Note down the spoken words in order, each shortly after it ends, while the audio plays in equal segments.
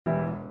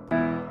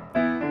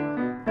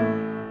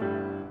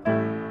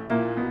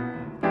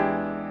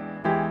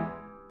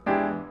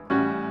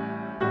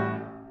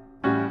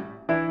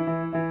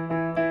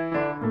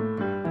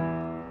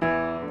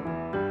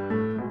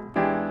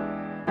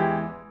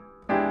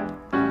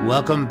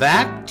Welcome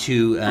back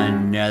to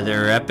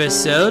another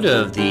episode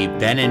of the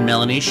Ben and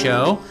Melanie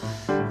Show.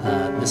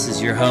 This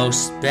is your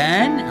host,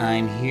 Ben.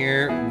 I'm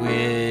here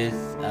with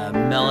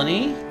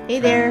Melanie.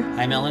 Hey there.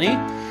 Hi, Melanie.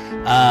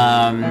 We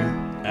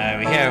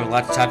have a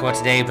lot to talk about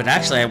today, but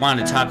actually I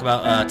wanted to talk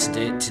about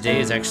today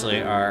is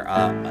actually our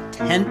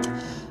 10th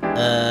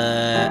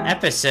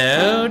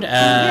episode,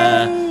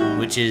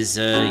 which is,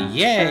 I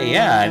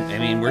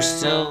mean, we're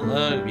still,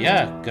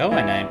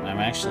 going. I'm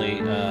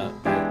actually,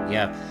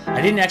 I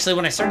didn't actually,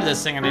 when I started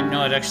this thing, I didn't know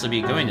I'd actually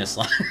be going this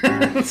long.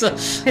 So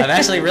I'm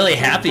actually really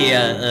happy,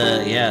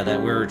 that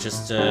we're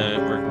just,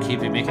 we're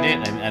keeping making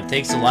it. And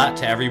thanks a lot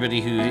to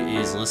everybody who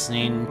is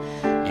listening,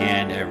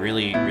 and I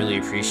really, really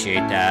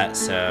appreciate that.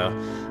 So,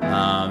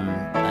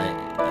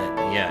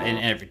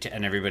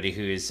 and everybody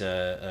who has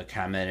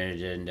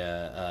commented and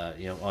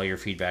all your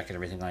feedback and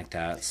everything like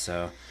that.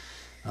 So,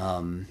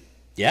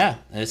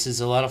 this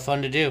is a lot of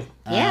fun to do.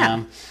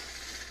 Yeah.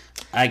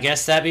 I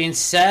guess that being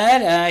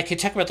said, I could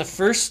talk about the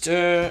first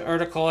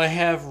article I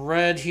have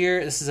read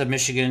here. This is a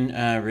Michigan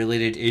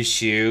related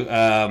issue.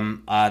 I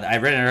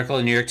read an article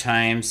in the New York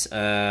Times.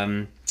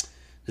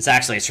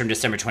 It's from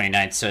December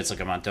 29th, so it's like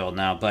a month old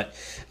now. But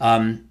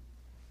the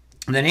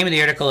name of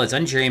the article is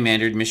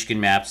Ungerrymandered Michigan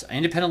Maps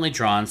Independently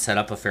Drawn Set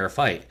Up a Fair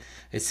Fight.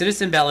 A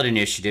citizen ballot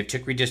initiative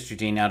took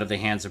redistricting out of the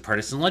hands of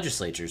partisan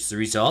legislatures. The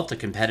result, a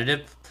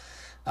competitive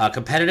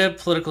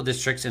political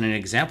districts, and an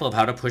example of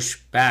how to push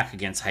back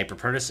against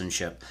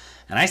hyperpartisanship.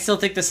 And I still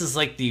think this is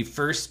like the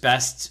first,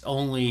 best,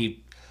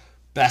 only,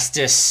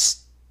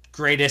 bestest,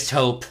 greatest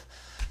hope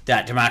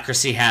that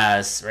democracy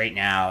has right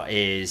now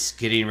is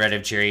getting rid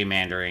of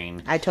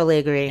gerrymandering. I totally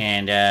agree.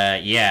 And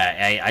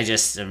I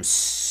just am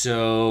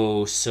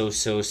so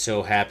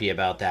happy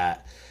about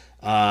that.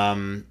 Okay,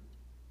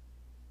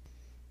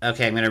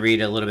 I'm going to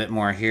read a little bit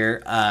more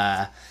here.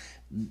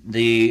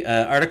 The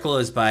article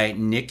is by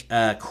Nick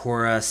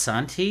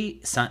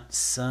Corasanti,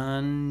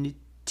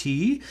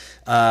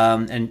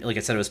 and like I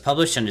said, it was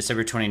published on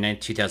December 29th,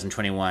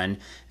 2021.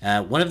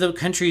 One of the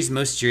country's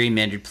most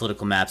gerrymandered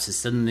political maps has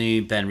suddenly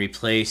been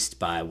replaced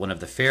by one of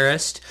the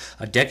fairest.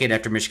 A decade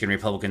after Michigan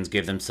Republicans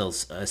gave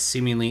themselves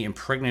seemingly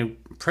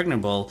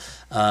impregnable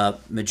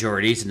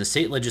majorities in the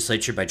state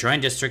legislature by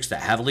drawing districts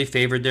that heavily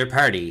favored their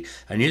party,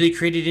 a newly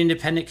created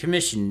independent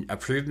commission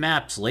approved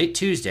maps late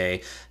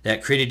Tuesday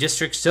that created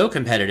districts so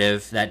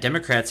competitive that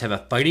Democrats have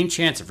a fighting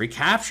chance of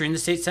recapturing the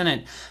state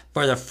Senate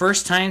for the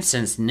first time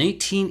since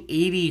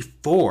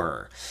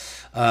 1984.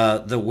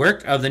 The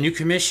work of the new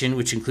commission,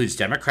 which includes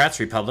Democrats,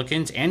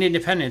 Republicans, and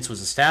independents,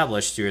 was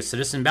established through a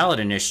citizen ballot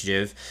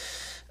initiative,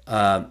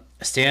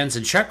 stands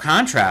in sharp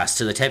contrast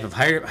to the type of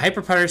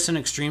hyperpartisan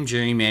extreme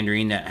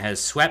gerrymandering that has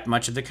swept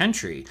much of the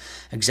country,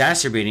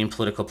 exacerbating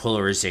political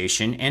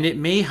polarization, and it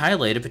may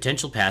highlight a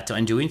potential path to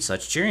undoing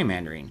such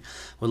gerrymandering.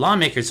 With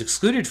lawmakers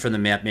excluded from the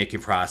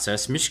map-making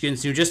process,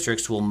 Michigan's new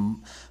districts will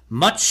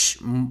much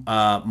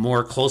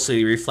more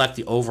closely reflect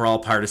the overall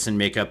partisan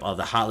makeup of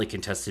the hotly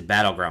contested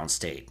battleground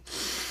state.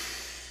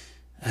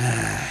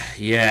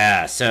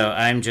 So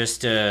I'm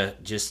just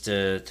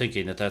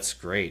thinking that's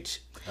great.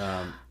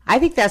 I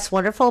think that's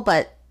wonderful,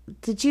 but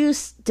did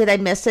I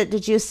miss it?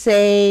 Did you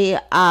say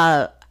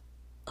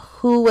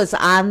who was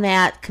on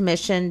that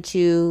commission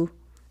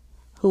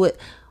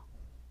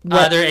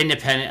they're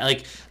independent.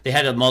 Like, they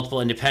had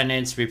multiple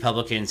independents,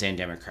 Republicans, and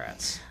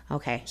Democrats.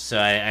 Okay. So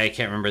I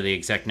can't remember the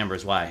exact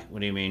numbers. Why? What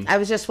do you mean? I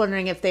was just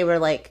wondering if they were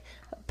like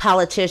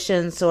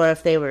politicians or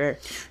if they were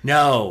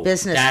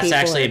business that's people.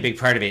 Actually a big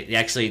part of it.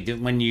 Actually,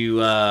 when you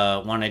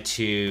wanted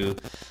to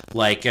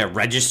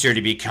register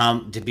to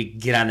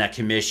get on that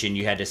commission,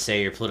 you had to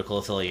say your political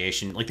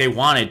affiliation. Like, they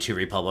wanted two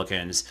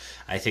Republicans.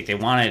 I think they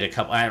wanted a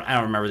couple. I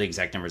don't remember the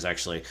exact numbers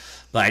actually,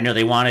 but I know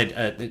they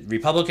wanted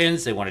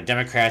Republicans, they wanted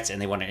Democrats,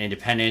 and they wanted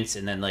independents,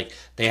 and then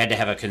they had to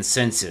have a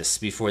consensus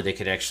before they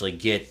could actually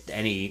get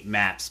any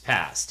maps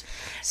passed.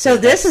 So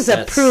this is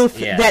a proof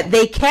that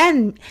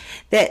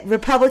that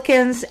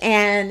Republicans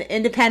and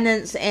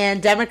independents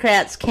and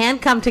Democrats can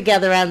come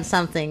together on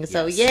something.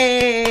 So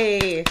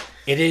yay!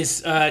 It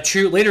is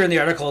true. Later in the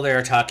article,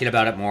 they're talking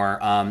about it more.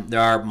 There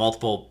are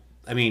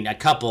a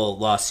couple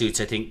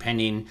lawsuits, I think,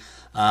 pending.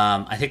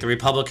 I think the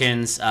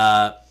Republicans,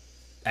 I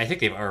think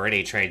they've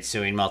already tried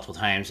suing multiple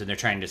times, and they're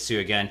trying to sue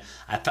again.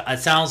 It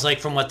sounds like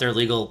from what the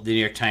New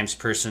York Times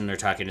person, they're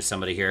talking to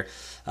somebody here,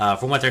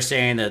 from what they're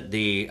saying,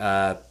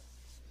 that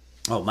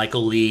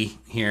Michael Lee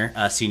here,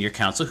 senior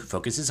counsel who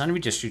focuses on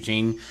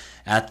redistricting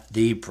at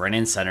the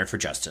Brennan Center for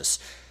Justice.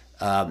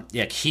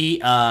 He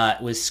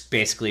was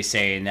basically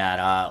saying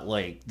that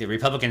the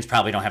Republicans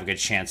probably don't have a good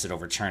chance at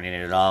overturning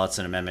it at all. It's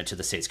an amendment to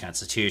the state's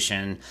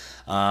constitution.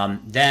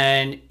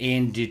 Then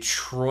in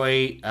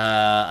Detroit,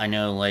 I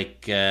know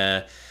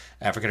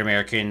African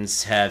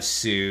Americans have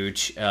sued,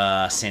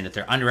 saying that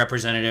they're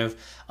underrepresented,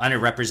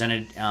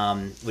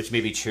 which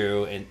may be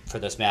true for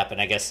this map,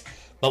 and I guess.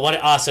 But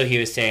what also he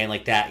was saying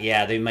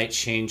they might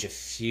change a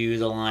few of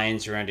the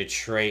lines around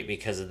Detroit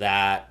because of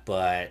that,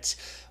 but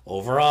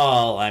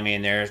overall, I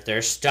mean,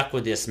 they're stuck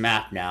with this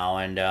map now,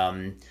 and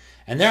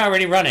And they're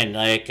already running.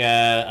 Like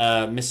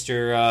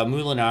Mr.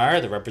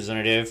 Moulinar, the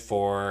representative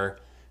for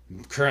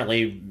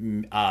currently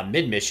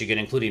mid-Michigan,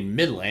 including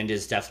Midland,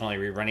 is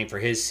definitely running for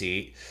his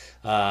seat.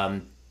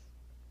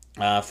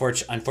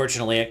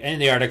 Unfortunately, in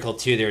the article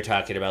too, they were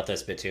talking about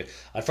this bit too.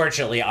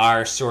 Unfortunately,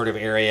 our sort of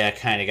area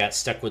kind of got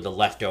stuck with the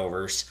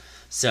leftovers.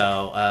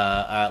 So,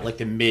 like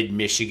the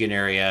mid-Michigan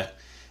area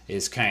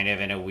is kind of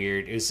in a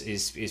weird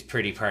is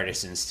pretty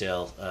partisan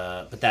still.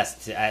 But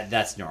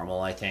that's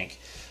normal, I think.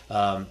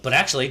 But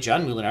actually,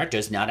 John Moulinar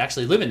does not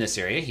actually live in this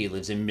area. He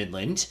lives in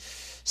Midland.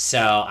 So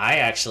I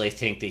actually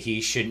think that he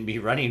shouldn't be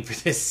running for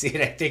this seat.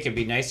 I think it'd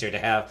be nicer to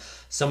have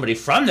somebody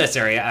from this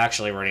area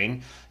actually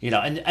running.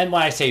 And when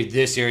I say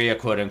this area,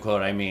 quote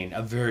unquote, I mean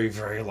a very,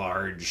 very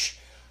large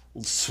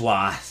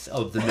swath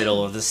of the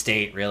middle of the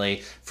state,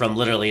 really, from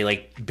literally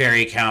like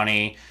Berry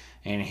County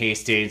and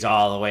Hastings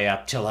all the way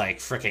up to like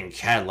freaking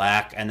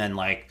Cadillac, and then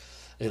like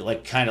it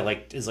like kind of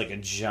like is like a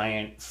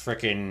giant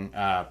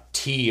freaking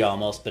T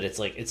almost, but it's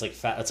like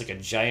fat. It's like a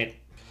giant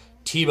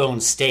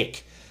T-bone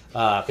steak.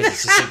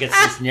 Because it gets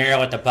this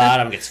narrow at the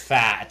bottom, gets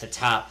fat at the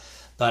top,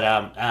 but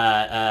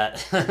that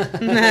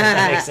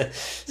makes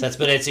sense.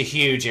 But it's a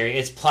huge area.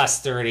 It's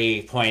plus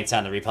 30 points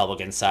on the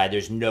Republican side.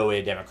 There's no way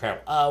a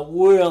Democrat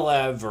will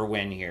ever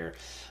win here.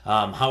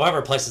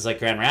 However, places like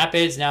Grand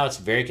Rapids, now it's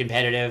very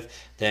competitive.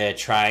 The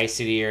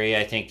Tri-City area,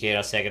 I think,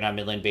 Saginaw,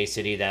 Midland, Bay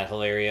City, that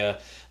whole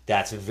area,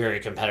 that's very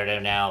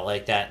competitive now.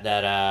 Like there's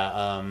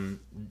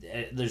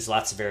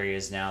lots of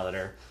areas now that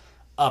are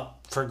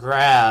up for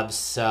grabs.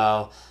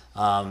 So.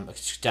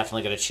 It's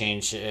definitely going to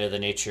change the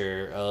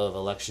nature of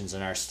elections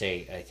in our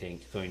state, I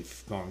think, going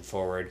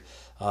forward.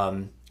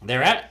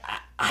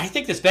 I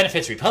think this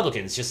benefits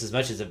Republicans just as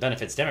much as it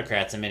benefits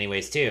Democrats in many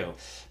ways, too.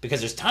 Because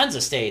there's tons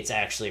of states,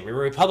 actually, where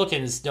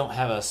Republicans don't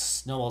have a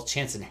snowball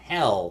chance in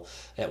hell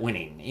at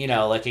winning.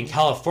 Like in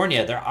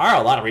California, there are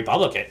a lot of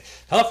Republicans.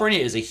 California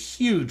is a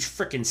huge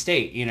freaking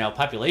state,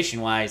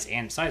 population-wise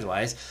and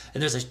size-wise.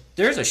 And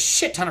there's a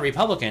shit ton of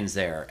Republicans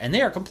there. And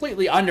they are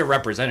completely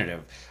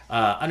underrepresented,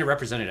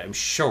 I'm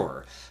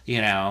sure. So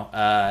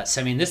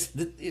I mean,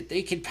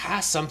 they could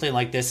pass something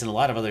like this in a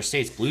lot of other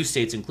states, blue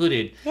states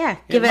included. Yeah,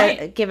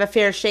 give a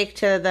fair shake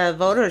to the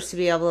voters to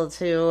be able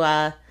to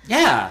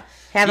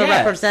have a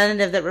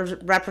representative that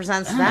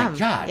represents them. Oh my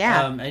God!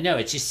 Yeah, I know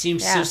it just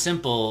seems so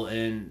simple,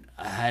 and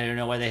I don't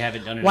know why they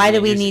haven't done it. Why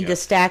do we need to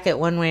stack it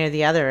one way or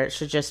the other? It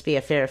should just be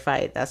a fair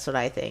fight. That's what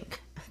I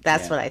think.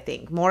 What I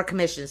think. More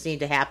commissions need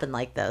to happen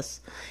like this.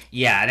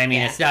 Yeah, and I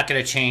mean, it's not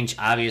going to change,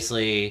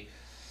 obviously.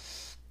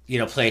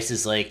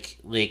 Places like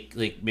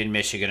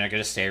mid-Michigan are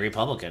going to stay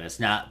Republican. That's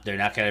not going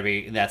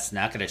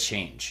to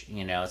change.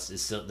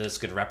 It's this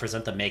could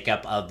represent the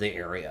makeup of the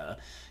area,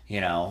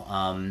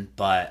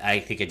 but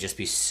I think it'd just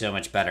be so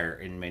much better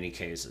in many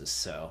cases.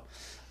 So,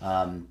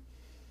 and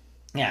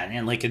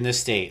like in this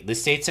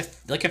state's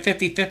like a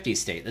 50-50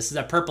 state. This is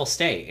a purple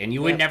state, and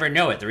you would never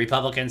know it. The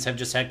Republicans have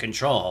just had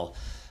control,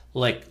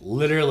 like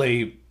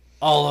literally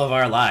all of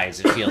our lives,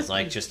 it feels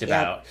like, just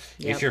about.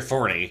 If you're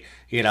 40,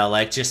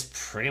 like just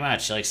pretty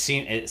much like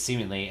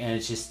seemingly, and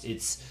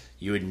it's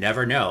you would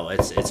never know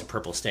it's a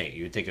purple state.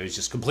 You would think it was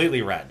just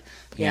completely red.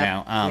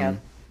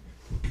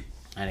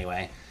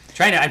 Anyway,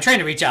 I'm trying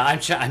to reach out.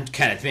 I'm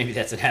kind of, maybe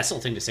that's an asshole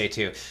thing to say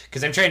too,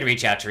 because I'm trying to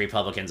reach out to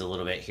Republicans a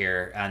little bit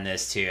here on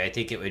this too. I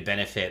think it would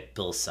benefit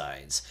both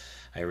sides.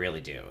 I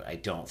really do. I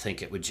don't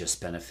think it would just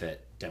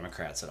benefit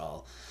Democrats at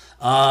all.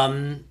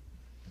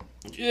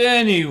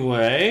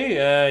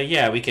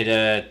 Anyway, we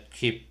could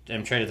keep.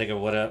 I'm trying to think of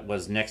what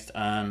was next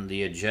on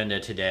the agenda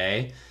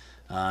today.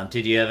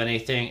 Did you have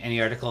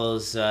any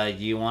articles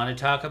you want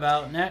to talk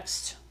about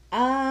next?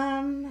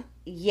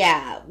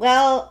 Yeah.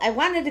 Well, I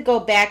wanted to go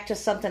back to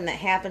something that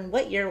happened.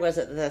 What year was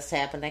it this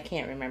happened? I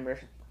can't remember.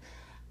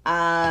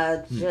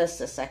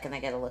 Just a second. I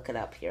got to look it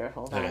up here.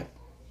 Hold on.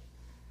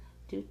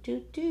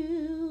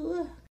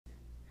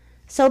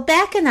 So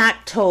back in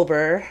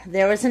October,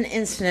 there was an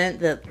incident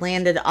that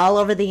landed all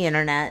over the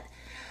internet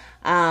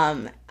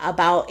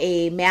about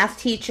a math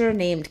teacher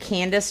named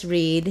Candace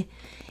Reed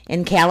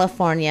in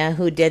California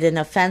who did an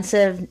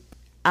offensive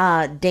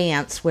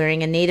dance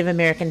wearing a Native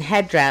American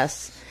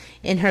headdress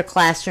in her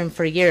classroom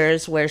for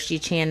years, where she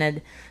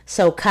chanted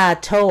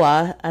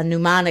Soka-Toa, a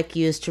mnemonic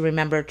used to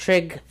remember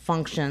trig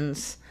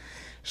functions.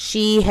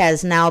 She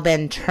has now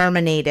been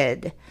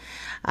terminated.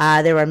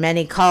 There were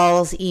many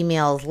calls,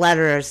 emails,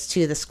 letters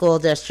to the school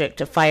district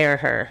to fire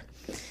her.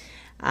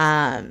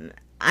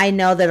 I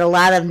know that a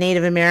lot of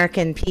Native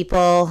American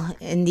people,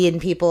 Indian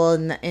people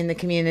in the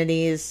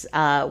communities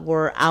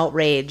were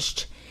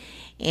outraged.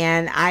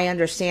 And I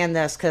understand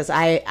this because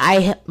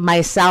I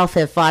myself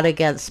have fought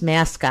against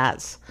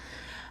mascots.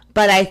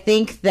 But I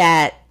think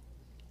that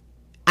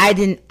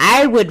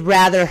I would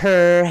rather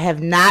her have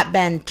not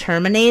been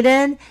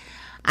terminated.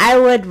 I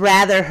would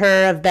rather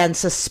her have been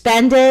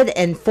suspended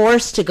and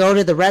forced to go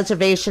to the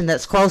reservation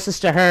that's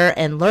closest to her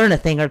and learn a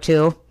thing or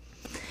two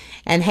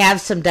and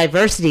have some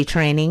diversity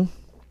training.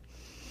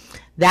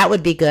 That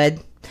would be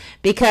good,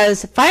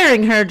 because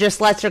firing her just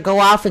lets her go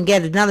off and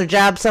get another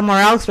job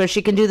somewhere else where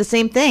she can do the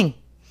same thing.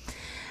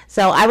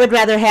 So I would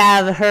rather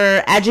have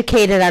her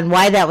educated on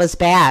why that was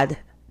bad,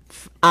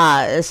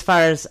 as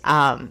far as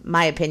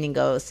my opinion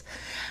goes.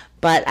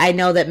 But I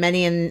know that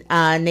many in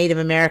Native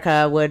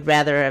America would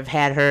rather have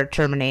had her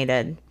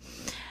terminated.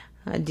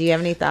 Do you have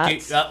any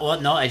thoughts? Well,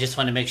 no, I just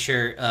want to make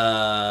sure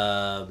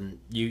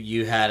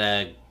you had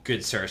a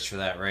good source for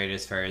that, right?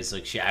 As far as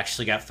like she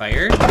actually got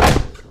fired.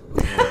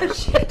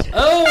 Shit.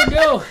 Oh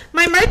no!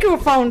 My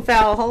microphone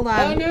fell. Hold on.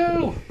 Oh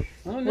no!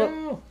 Oh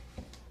no!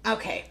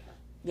 Okay.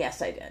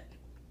 Yes, I did.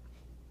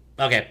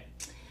 Okay.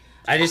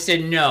 I just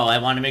didn't know. I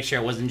want to make sure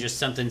it wasn't just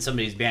something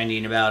somebody's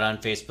bandying about on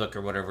Facebook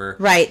or whatever.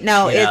 Right.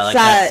 No, You know, it's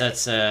like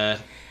that's I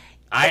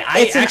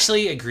an-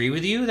 actually agree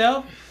with you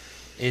though.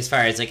 As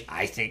far as like,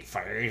 I think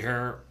firing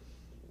her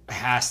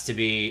has to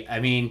be. I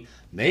mean,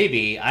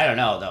 maybe I don't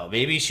know though.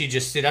 Maybe she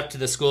just stood up to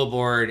the school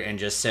board and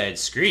just said,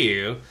 "Screw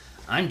you,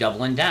 I'm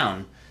doubling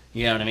down."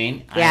 You know what I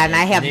mean? Yeah, and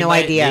I have no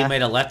idea. They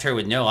might have left her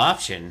with no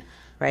option.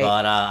 Right.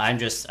 But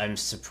I'm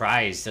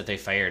surprised that they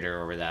fired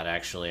her over that.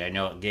 Actually, I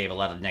know it gave a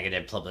lot of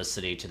negative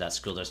publicity to that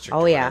school district.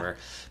 Oh, or yeah. whatever.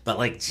 But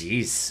like,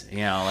 geez, you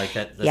know, like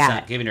that's Yeah.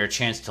 not giving her a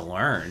chance to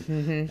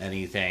learn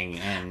anything.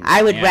 And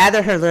I would yeah.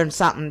 rather her learn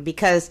something,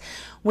 because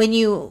when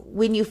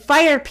you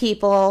fire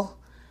people,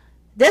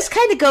 this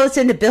kind of goes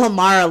into Bill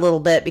Maher a little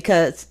bit,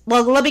 because,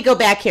 well, let me go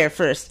back here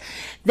first.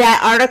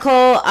 That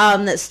article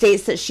that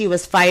states that she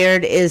was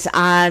fired is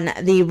on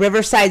the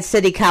Riverside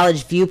City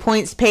College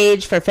Viewpoints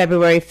page for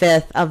February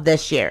 5th of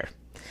this year.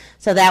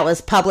 So that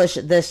was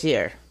published this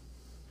year.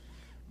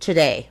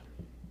 Today.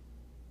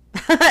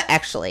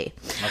 Actually.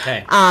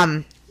 Okay.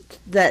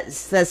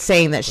 That's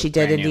saying that she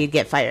did brand new. indeed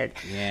get fired.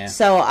 Yeah.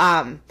 So,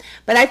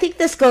 but I think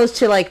this goes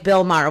to like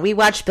Bill Maher. We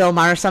watch Bill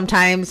Maher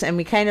sometimes, and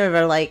we kind of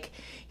are like,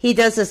 he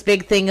does this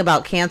big thing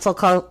about cancel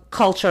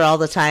culture all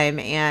the time,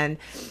 and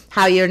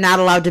how you're not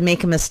allowed to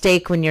make a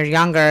mistake when you're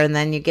younger, and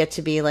then you get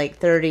to be like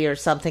 30 or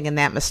something, and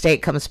that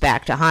mistake comes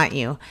back to haunt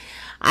you.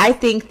 I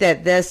think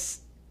that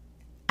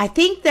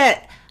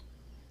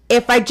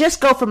if I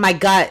just go from my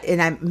gut and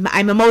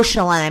I'm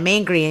emotional and I'm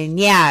angry and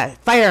yeah,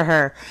 fire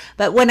her.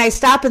 But when I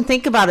stop and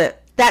think about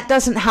it, that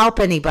doesn't help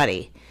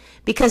anybody,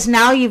 because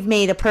now you've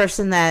made a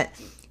person that,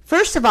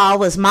 first of all,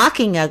 was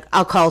mocking a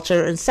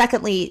culture, and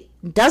secondly,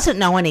 doesn't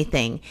know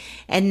anything,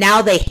 and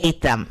now they hate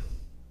them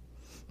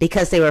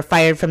because they were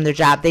fired from their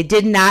job. They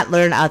did not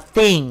learn a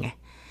thing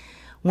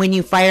when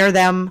you fire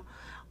them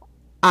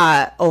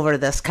over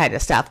this kind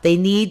of stuff. They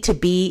need to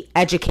be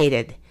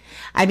educated.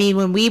 I mean,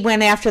 when we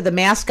went after the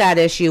mascot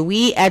issue,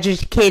 we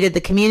educated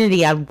the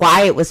community on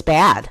why it was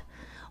bad.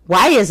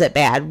 Why is it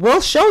bad? We'll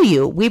show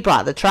you. We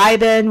brought the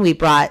tribe in. We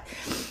brought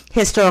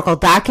historical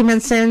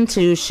documents in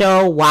to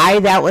show why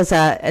that was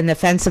an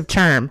offensive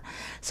term.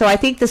 So I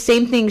think the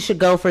same thing should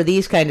go for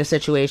these kind of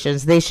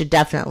situations. They should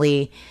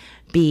definitely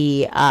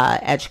be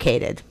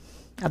educated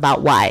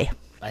about why.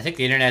 I think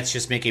the internet's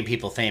just making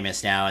people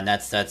famous now, and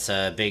that's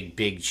a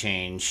big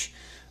change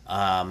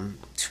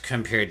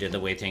compared to the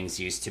way things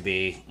used to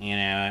be. You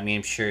know, I mean,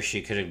 I'm sure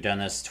she could have done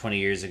this 20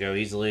 years ago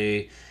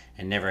easily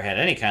and never had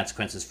any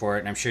consequences for it.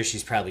 And I'm sure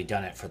she's probably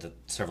done it for the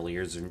several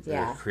years in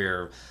her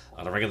career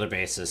on a regular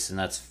basis. And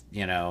that's,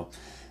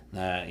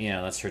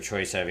 that's her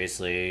choice.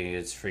 Obviously,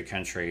 it's a free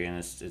country, and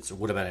it's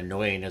would have been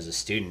annoying as a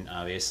student,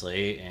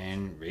 obviously,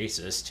 and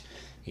racist.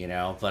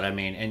 But I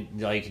mean,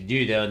 and all you could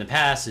do though in the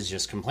past is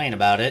just complain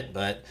about it.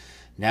 But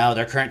now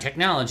their current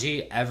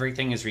technology,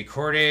 everything is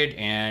recorded,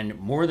 and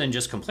more than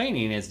just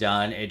complaining is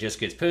done. It just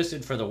gets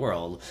posted for the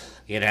world,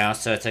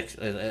 So it's like,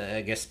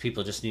 I guess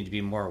people just need to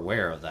be more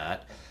aware of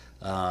that.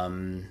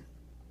 Anyway,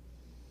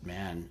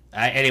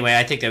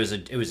 I think it was a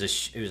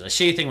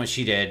shitty thing what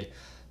she did,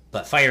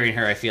 but firing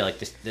her, I feel like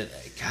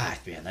God,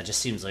 man, that just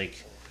seems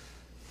like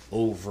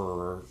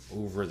over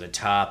the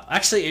top.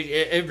 Actually,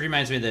 it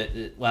reminds me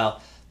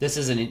that this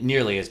isn't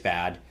nearly as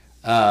bad.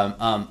 But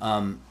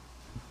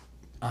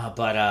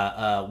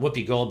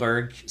Whoopi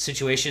Goldberg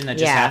situation that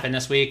just happened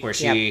this week, where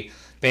she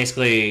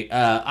basically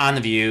on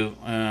The View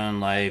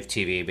on live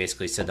TV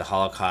basically said the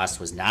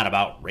Holocaust was not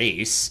about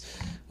race,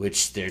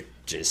 which there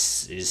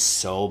just is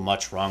so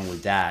much wrong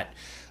with that.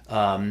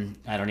 I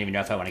don't even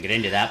know if I want to get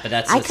into that, but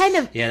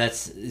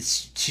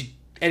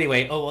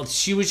anyway. Oh well,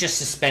 she was just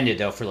suspended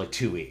though for like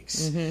 2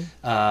 weeks.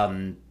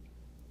 Mm-hmm.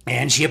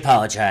 And she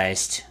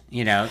apologized.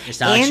 It's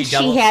not and like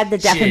she had the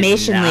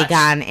defamation league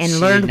on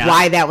and learned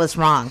why that was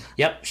wrong.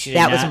 Yep,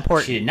 that was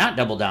important. She did not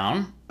double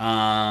down.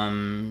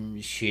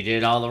 She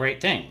did all the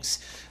right things.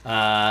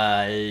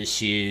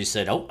 She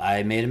said, "Oh,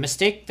 I made a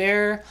mistake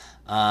there.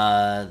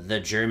 The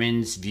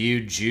Germans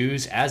viewed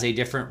Jews as a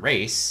different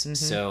race,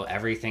 so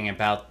everything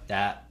about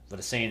that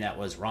was saying that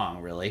was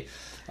wrong. Really,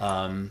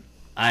 I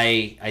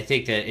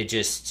think that it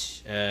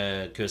just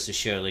goes to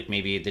show like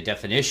maybe the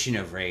definition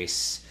of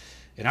race."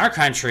 In our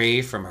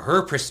country, from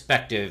her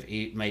perspective,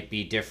 it might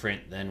be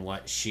different than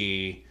what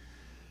she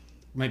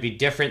might be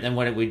different than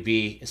what it would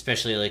be,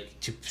 especially like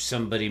to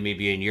somebody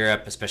maybe in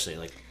Europe, especially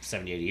like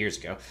 70, 80 years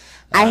ago.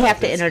 I have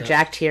to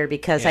interject here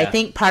because I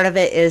think part of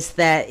it is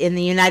that in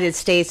the United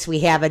States we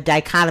have a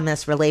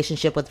dichotomous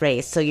relationship with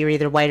race. So you're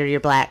either white or you're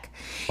black.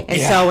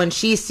 And so when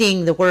she's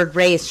seeing the word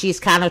race, she's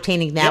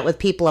connotating that with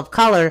people of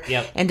color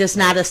and does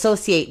not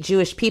associate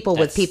Jewish people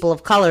with people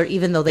of color,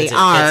 even though they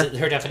are.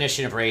 Her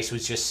definition of race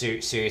was just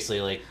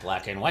seriously like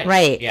black and white.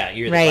 Right. Yeah,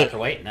 you're either black or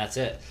white, and that's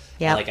it.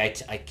 Yeah. Like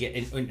I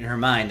get in her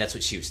mind, that's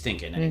what she was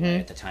thinking anyway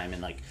at the time,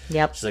 and like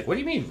she's like, "What do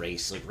you mean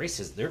race? Like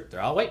race is they're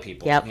all white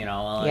people, you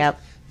know?" Like,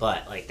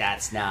 but like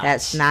that's not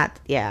just not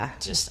the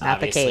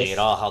obviously case at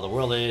all how the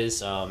world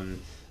is.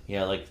 You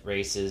know, like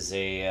race is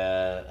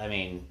a I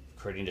mean,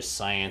 according to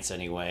science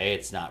anyway,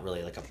 it's not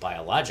really like a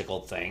biological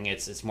thing.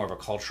 It's more of a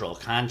cultural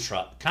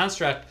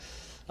construct.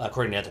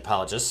 According to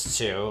anthropologists,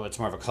 too, it's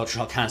more of a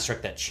cultural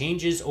construct that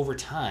changes over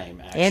time,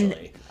 actually.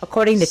 And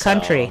according to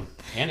country.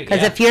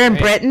 Because if you're in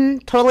right. Britain,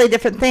 totally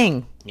different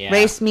thing. Yeah.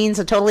 Race means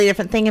a totally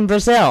different thing in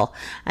Brazil.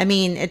 I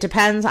mean, it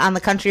depends on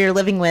the country you're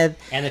living with.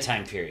 And the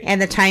time period.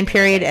 And the time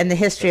period and the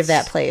history of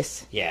that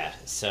place. Yeah,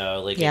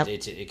 so like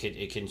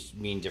it can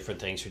mean different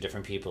things for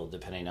different people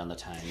depending on the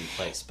time and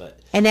place.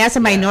 And as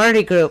a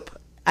minority group,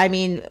 I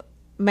mean,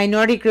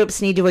 minority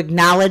groups need to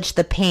acknowledge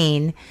the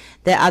pain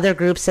that other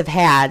groups have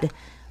had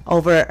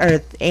over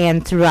Earth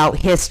and throughout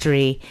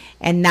history,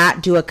 and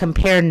not do a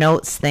compare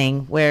notes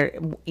thing where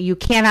you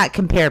cannot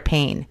compare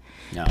pain.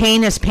 No.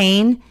 Pain is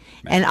pain,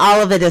 and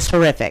all of it is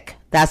horrific.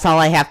 That's all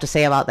I have to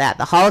say about that.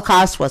 The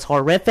Holocaust was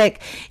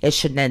horrific. It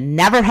should have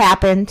never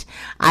happened.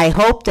 I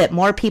hope that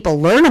more people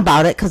learn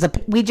about it, because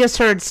we just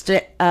heard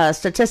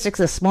statistics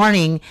this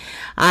morning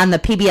on the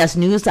PBS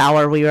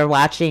NewsHour we were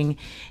watching,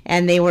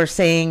 and they were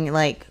saying,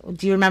 like,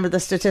 do you remember the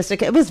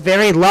statistic? It was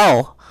very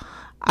low.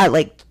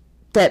 Like,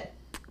 that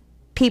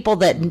people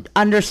that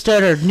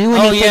understood or knew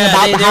anything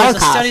about the Holocaust. There was a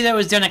study that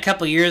was done a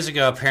couple years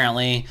ago,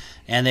 apparently,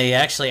 and they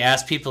actually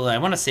asked people, I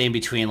want to say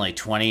between like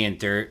 20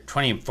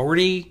 and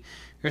 40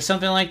 or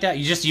something like that.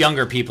 Just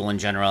younger people in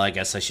general, I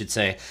guess I should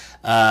say,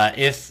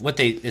 if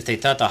they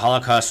thought the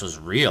Holocaust was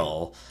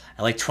real.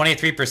 Like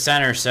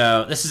 23% or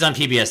so. This is on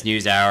PBS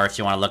NewsHour if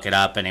you want to look it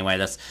up. Anyway,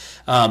 that's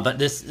but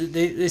this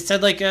they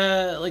said like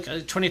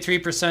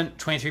 23%,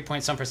 23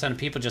 point some percent of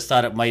people just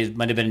thought it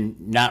might have been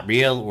not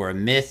real or a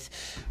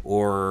myth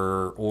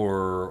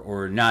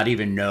or not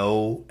even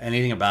know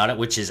anything about it,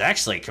 which is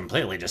actually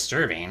completely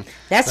disturbing.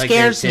 That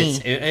scares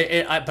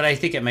me. But I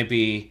think it might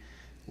be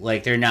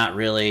like they're not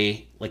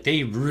really, like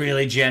they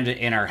really jammed it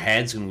in our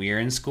heads when we were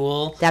in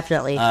school.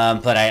 Definitely.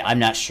 But I'm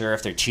not sure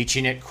if they're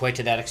teaching it quite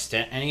to that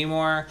extent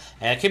anymore.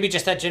 And it could be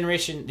just that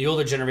generation, the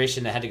older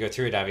generation that had to go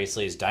through it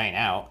obviously is dying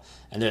out.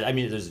 And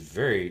there's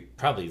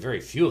probably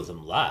very few of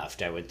them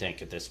left, I would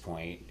think at this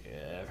point.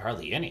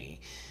 Hardly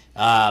any.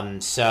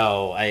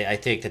 So I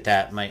think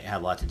that might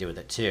have a lot to do with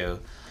it too.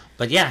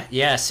 But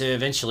so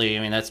eventually,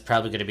 I mean, that's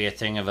probably going to be a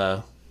thing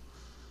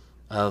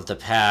of the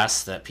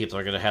past that people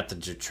are going to have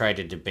to try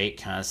to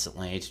debate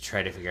constantly to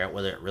try to figure out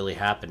whether it really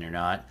happened or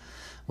not,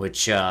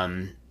 which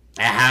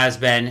has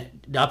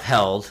been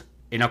upheld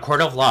in a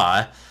court of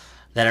law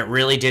that it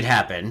really did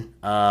happen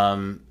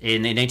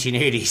in the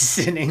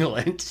 1980s in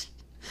England.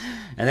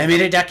 And they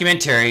made a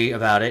documentary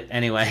about it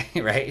anyway,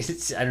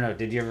 right? I don't know,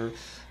 did you ever...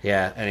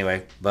 Yeah,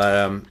 anyway,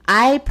 but...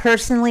 I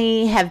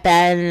personally have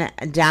been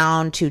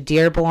down to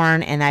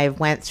Dearborn, and I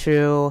went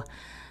through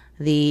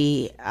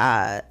the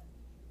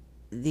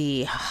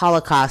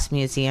Holocaust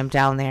Museum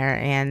down there,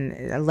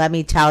 and let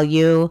me tell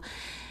you,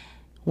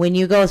 when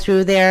you go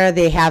through there,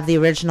 they have the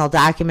original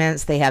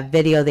documents, they have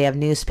video, they have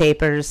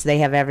newspapers, they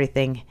have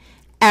everything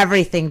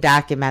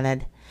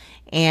documented,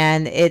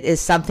 and it is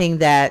something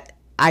that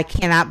I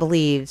cannot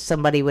believe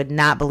somebody would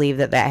not believe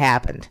that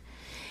happened.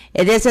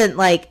 It isn't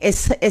like,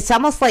 it's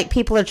almost like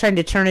people are trying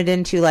to turn it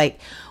into like,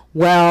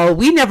 well,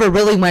 we never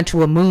really went to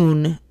the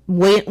moon,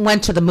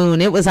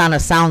 it was on a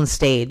sound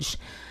stage.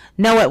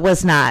 No, it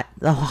was not.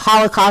 The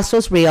Holocaust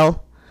was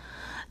real.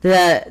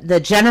 The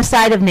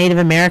genocide of Native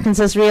Americans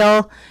is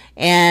real,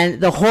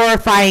 and the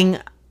horrifying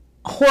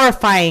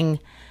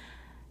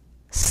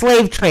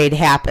slave trade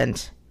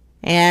happened.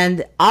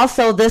 And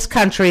also, this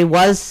country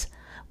was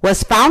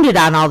founded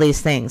on all these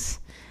things.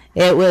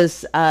 It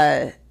was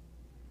a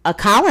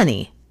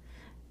colony,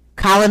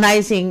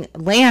 colonizing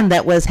land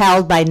that was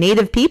held by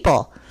Native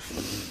people.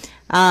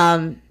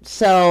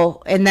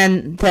 So, and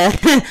then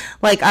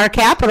like our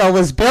capital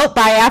was built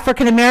by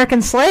African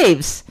American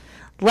slaves.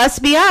 Let's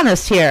be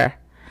honest here.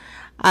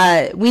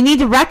 We need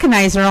to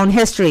recognize our own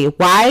history.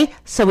 Why?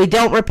 So we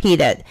don't repeat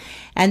it.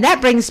 And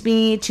that brings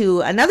me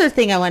to another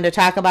thing I wanted to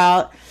talk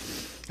about.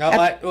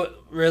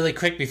 Really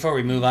quick before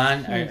we move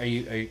on, are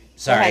you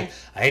sorry,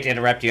 I hate to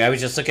interrupt you. I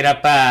was just looking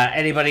up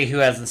anybody who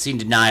hasn't seen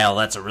Denial.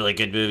 That's a really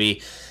good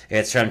movie.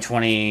 It's from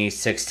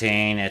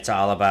 2016. It's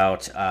all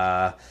about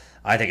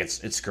I think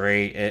it's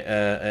great.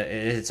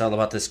 It's all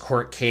about this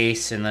court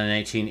case in the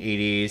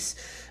 1980s.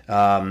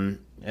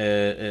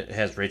 It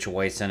has Rachel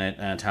Weisz in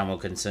it, Tom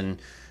Wilkinson.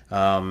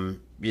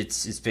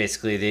 It's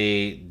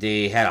basically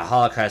they had a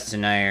Holocaust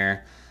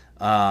denier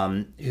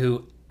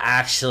who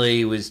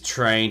actually was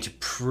trying to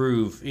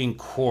prove in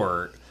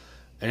court,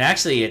 and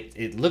actually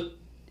it looked,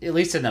 at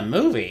least in the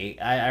movie,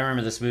 I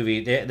remember this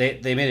movie,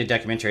 they made a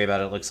documentary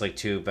about it, looks like,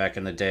 too, back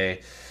in the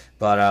day,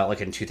 but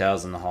like in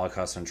 2000, the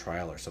Holocaust on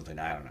Trial or something,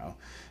 I don't know,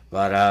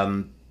 but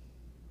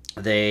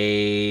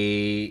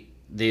they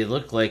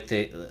looked like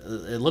it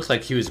looked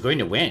like he was going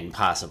to win,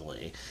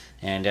 possibly,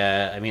 and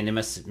I mean,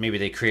 maybe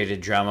they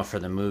created drama for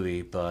the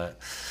movie, but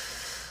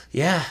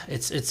yeah,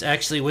 it's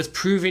actually was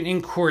proven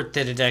in court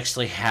that it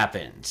actually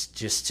happened,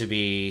 just to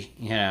be,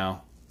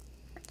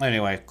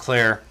 anyway,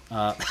 Claire.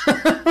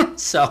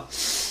 So,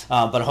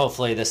 but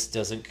hopefully this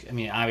doesn't, I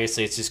mean,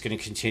 obviously it's just going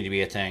to continue to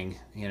be a thing,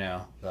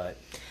 but.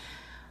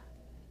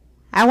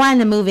 I wanted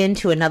to move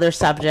into another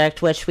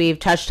subject, which we've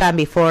touched on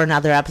before in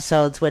other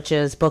episodes, which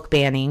is book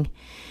banning.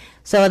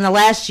 So in the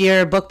last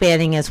year, book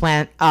banning has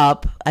went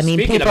up. I mean,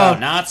 speaking people about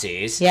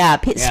Nazis. Yeah.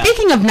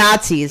 Speaking of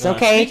Nazis,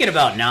 okay. Speaking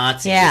about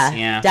Nazis.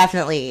 Yeah.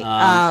 Definitely.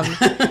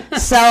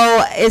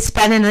 So it's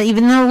been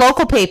even in the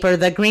local paper,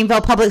 the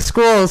Greenville Public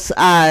Schools.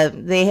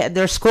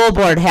 Their school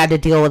board had to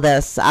deal with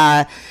this.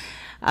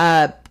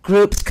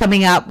 Groups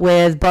coming up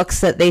with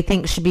books that they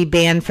think should be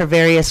banned for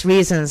various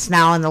reasons.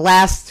 Now, in the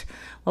last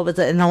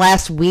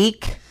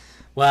week?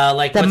 Well,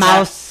 like the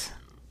mouse.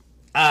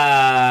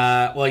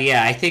 Well,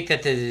 yeah, I think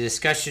that the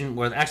discussion.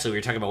 Well, actually, we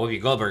were talking about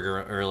Whoopi Goldberg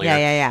earlier.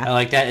 Yeah. I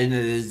like that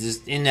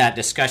in that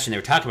discussion, they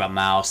were talking about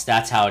mouse.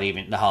 That's how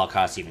the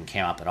Holocaust even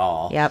came up at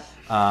all. Yep.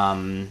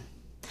 And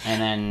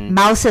then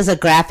Mouse is a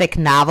graphic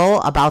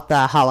novel about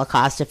the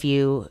Holocaust. If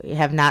you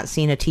have not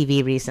seen a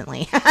TV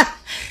recently.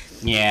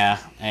 Yeah,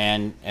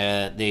 and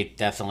they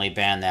definitely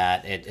ban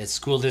that. It's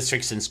school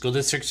districts, and school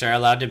districts are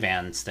allowed to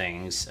ban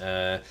things.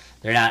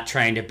 They're not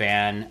trying to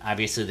ban.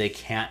 Obviously, they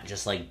can't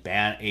just like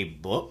ban a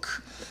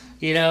book,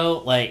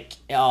 like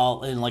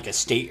all in like a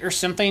state or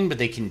something. But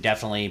they can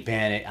definitely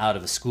ban it out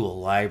of a school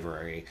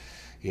library,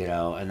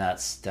 and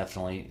that's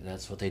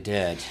what they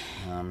did.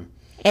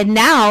 And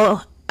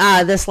now,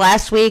 this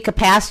last week, a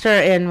pastor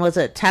in, was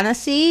it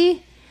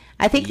Tennessee?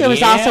 I think there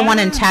was also one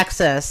in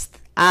Texas.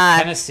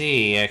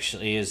 Tennessee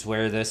actually is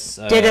where this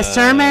did a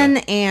sermon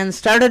and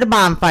started a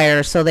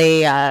bonfire, so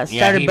they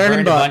started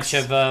burning books.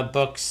 A bunch of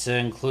books,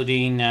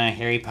 including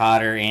Harry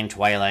Potter and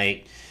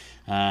Twilight.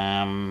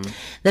 The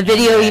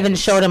video even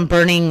showed him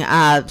burning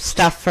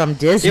stuff from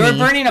Disney. They were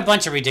burning a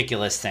bunch of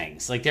ridiculous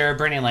things, like they were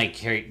burning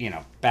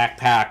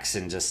backpacks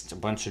and just a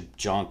bunch of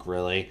junk,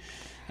 really.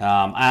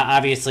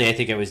 Obviously, I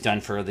think it was done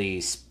for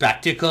the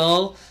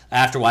spectacle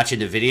after watching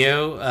the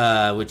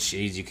video, which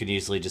you can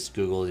easily just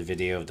Google the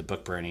video of the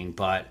book burning.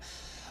 But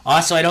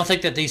also, I don't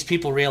think that these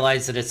people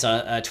realize that it's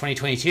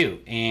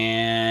 2022.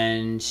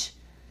 And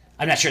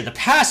I'm not sure the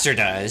pastor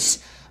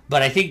does,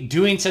 but I think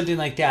doing something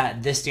like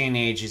that this day and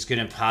age is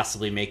going to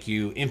possibly make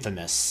you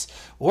infamous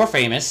or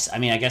famous. I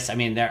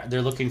mean,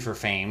 they're looking for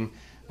fame,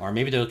 or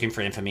maybe they're looking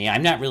for infamy.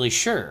 I'm not really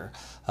sure.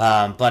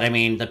 But I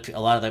mean,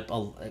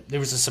 there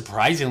was a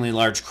surprisingly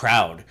large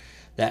crowd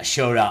that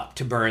showed up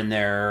to burn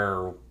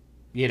their,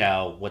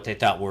 what they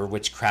thought were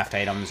witchcraft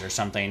items or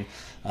something,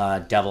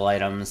 devil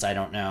items. I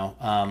don't know.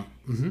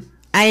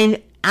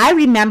 I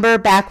remember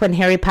back when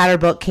Harry Potter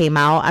book came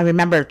out, I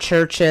remember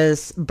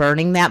churches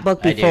burning that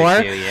book before.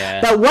 I do too, yeah.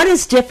 But what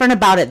is different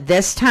about it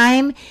this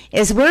time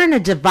is we're in a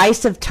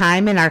divisive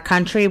time in our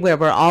country where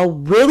we're all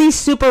really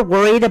super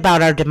worried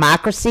about our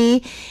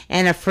democracy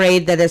and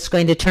afraid that it's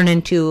going to turn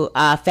into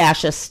a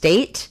fascist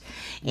state.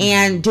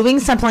 And doing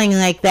something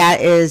like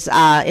that is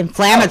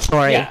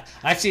inflammatory. Yeah,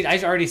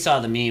 I already saw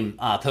the meme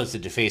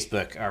posted to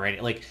Facebook already.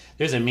 Like,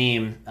 there's a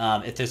meme.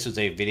 If this was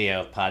a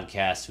video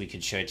podcast, we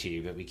could show it to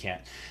you, but we can't.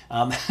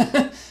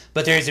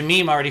 But there's a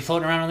meme already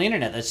floating around on the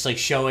internet that's like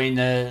showing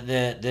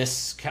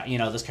this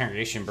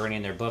congregation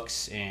burning their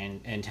books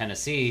in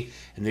Tennessee,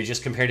 and they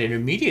just compared it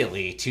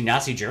immediately to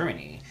Nazi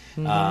Germany.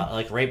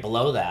 Like right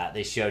below that,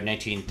 they showed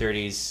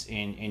 1930s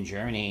in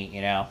Germany.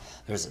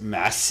 There's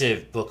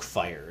massive book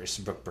fires,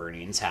 book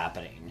burnings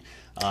happening.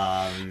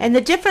 And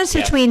the difference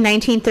between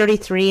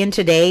 1933 and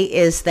today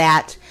is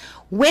that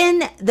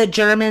when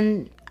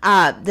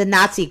the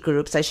Nazi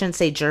groups, I shouldn't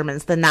say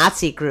Germans, the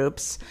Nazi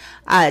groups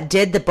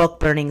did the book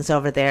burnings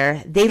over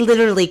there, they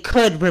literally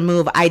could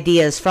remove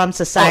ideas from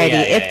society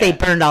if they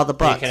burned all the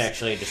books. They could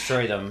actually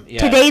destroy them. Yeah.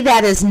 Today,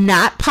 that is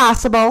not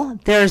possible.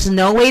 There's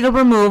no way to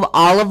remove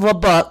all of a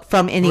book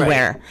from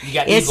anywhere. Right. You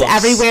got it's e-books.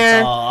 everywhere.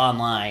 It's all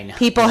online.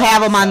 People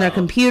have them on their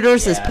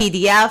computers as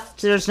PDF.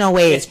 There's no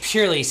way. It's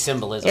purely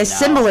symbolism It's now.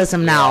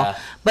 symbolism now.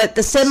 But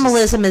the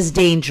symbolism is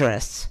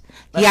dangerous.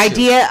 The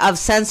idea of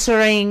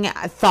censoring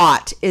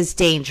thought is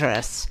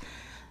dangerous.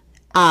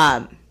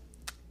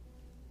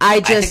 I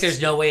think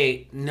there's no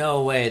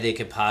way they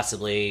could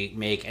possibly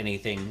make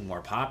anything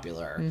more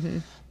popular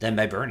than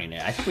by burning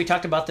it. I think we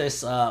talked about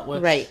this.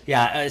 Right.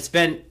 Yeah, it's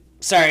been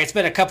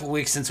a couple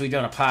weeks since we've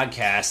done a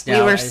podcast.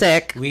 Now, we were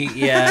sick.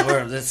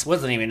 This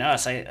wasn't even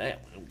us. I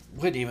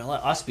wouldn't even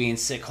let us being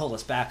sick hold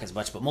us back as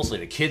much, but mostly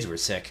the kids were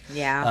sick.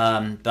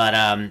 Yeah.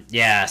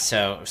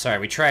 So sorry.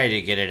 We try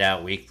to get it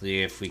out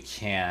weekly if we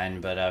can,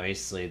 but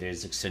obviously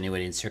there's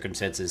extenuating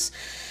circumstances.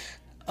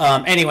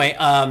 Anyway,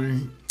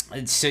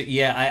 so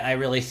yeah, I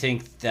really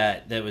think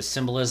that was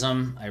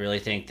symbolism. I really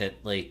think that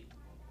like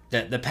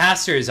the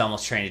pastor is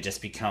almost trying to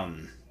just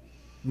become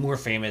more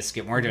famous,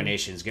 get more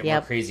donations, get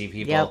more crazy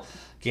people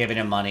giving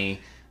him money,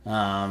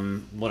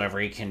 whatever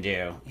he can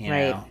do, you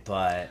know.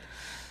 But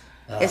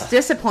it's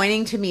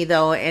disappointing to me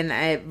though, and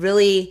it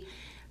really,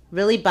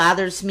 really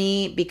bothers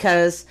me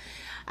because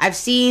I've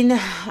seen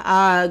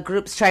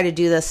groups try to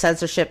do the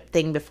censorship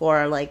thing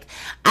before. Like,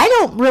 I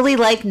don't really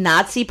like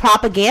Nazi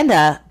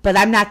propaganda, but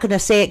I'm not going to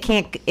say it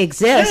can't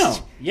exist. No,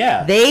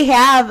 yeah, they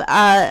have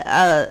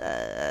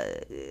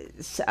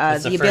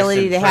the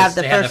ability to have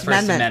the First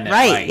Amendment,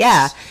 right?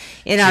 Yeah,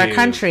 in our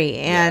country,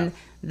 and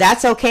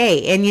that's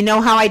okay. And you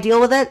know how I deal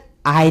with it?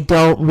 I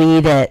don't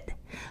read it.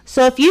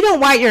 So if you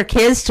don't want your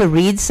kids to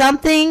read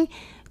something,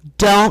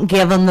 don't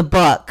give them the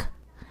book.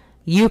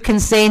 You can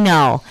say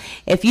no.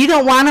 If you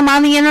don't want them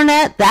on the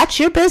internet, that's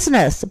your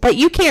business. But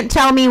you can't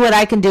tell me what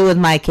I can do with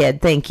my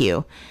kid. Thank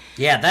you.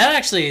 Yeah, that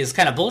actually is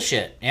kind of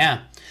bullshit.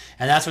 Yeah.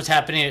 And that's what's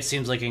happening, it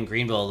seems like, in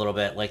Greenville a little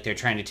bit. Like, they're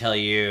trying to tell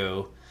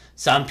you,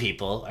 some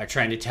people are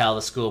trying to tell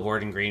the school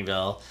board in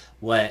Greenville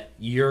what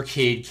your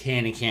kid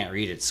can and can't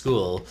read at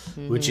school,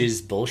 which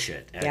is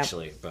bullshit,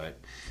 actually. Yep. But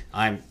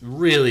I'm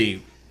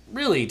really,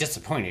 really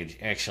disappointed,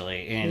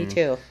 actually, in Me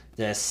too.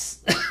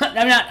 This.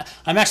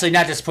 I'm actually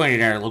not disappointed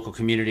in our local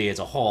community as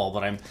a whole,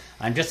 but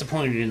I'm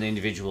disappointed in the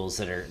individuals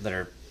that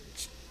are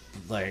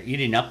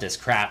eating up this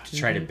crap to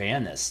try to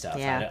ban this stuff.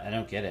 I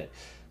don't get it.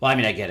 Well, I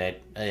mean, I get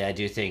it. I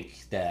do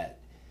think that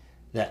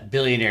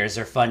billionaires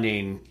are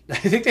funding. I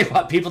think they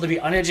want people to be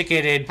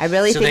uneducated. I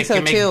really think so too.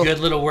 So they can make good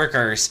little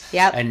workers.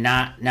 Yep. And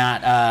not.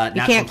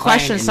 You can't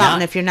question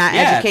something if you're not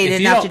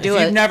educated enough to do it.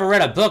 If you've never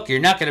read a book, you're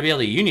not going to be able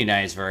to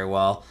unionize very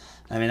well.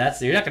 I mean,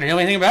 you're not going to know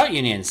anything about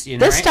unions. You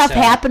know, this stuff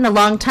happened a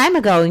long time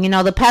ago. You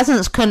know, the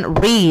peasants couldn't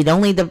read.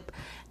 Only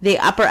the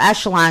upper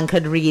echelon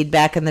could read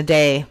back in the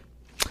day,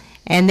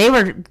 and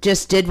they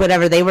just did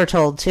whatever they were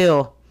told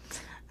too.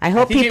 I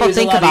hope people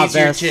think about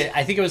this.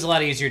 I think it was a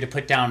lot easier to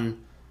put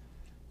down.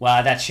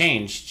 Well, that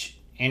changed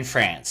in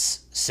France.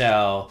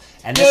 So,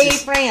 and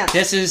France.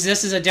 This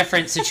is a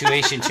different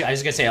situation too. I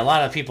was gonna say a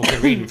lot of people could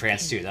read in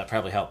France too. That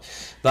probably helped.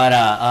 But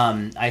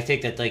I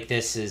think that like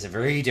this is a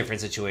very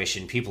different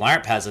situation. People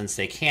aren't peasants;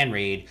 they can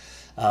read.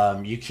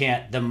 You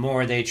can't. The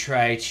more they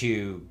try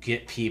to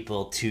get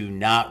people to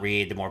not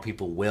read, the more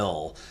people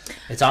will.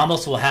 It's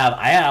almost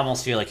I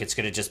almost feel like it's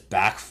gonna just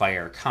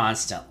backfire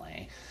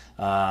constantly.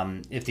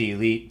 If the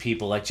elite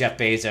people like Jeff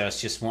Bezos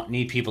just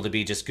need people to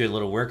be just good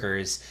little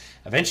workers,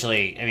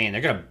 eventually, I mean,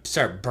 they're going to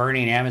start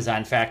burning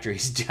Amazon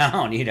factories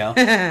down, you know?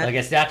 Like,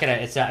 it's not going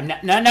to, it's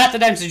not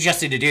that I'm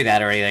suggesting to do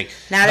that or anything.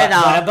 Not at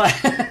all. Not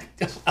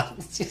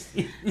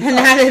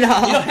at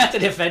all. You don't have to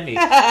defend me.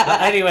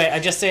 But anyway, I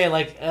just say,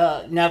 like,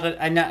 now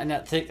that I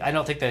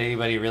don't think that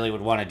anybody really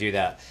would want to do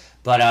that.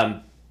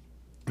 But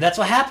that's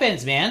what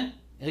happens, man.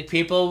 Like,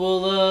 people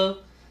will,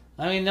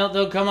 I mean,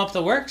 they'll come up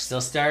the works.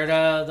 They'll start.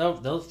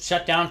 They'll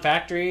shut down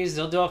factories.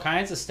 They'll do all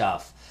kinds of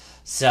stuff.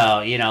 So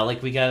you know,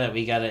 like we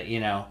gotta, you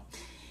know,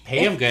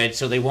 pay them good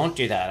so they won't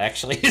do that.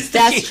 Actually,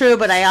 that's true.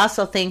 But I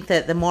also think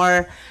that the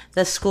more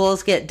the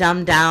schools get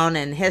dumbed down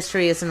and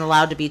history isn't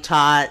allowed to be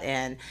taught,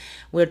 and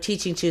we're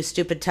teaching two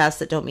stupid tests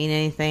that don't mean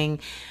anything,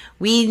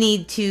 we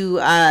need to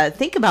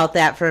think about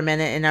that for a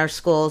minute in our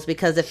schools,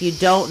 because if you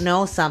don't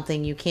know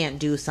something, you can't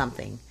do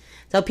something.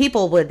 So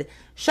people would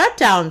shut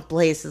down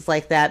places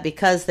like that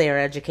because they are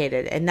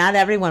educated, and not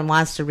everyone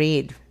wants to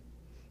read.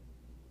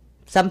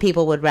 Some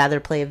people would rather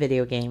play a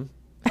video game.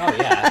 Oh,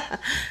 yeah.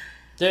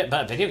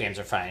 But video games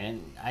are fine,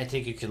 and I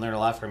think you can learn a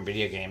lot from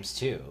video games,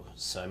 too.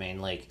 So, I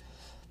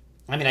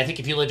think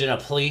if you lived in a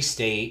police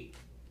state,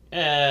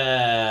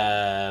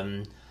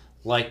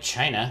 like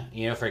China,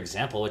 you know, for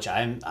example, which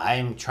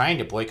I'm trying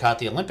to boycott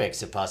the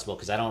Olympics if possible,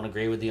 because I don't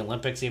agree with the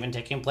Olympics even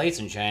taking place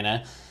in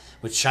China.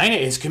 Which China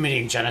is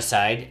committing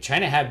genocide.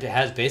 China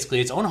has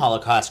basically its own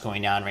Holocaust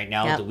going on right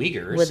now with the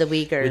Uyghurs. With the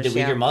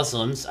Uyghur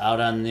Muslims out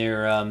on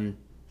their, I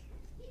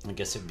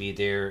guess it would be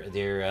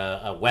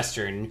their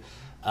western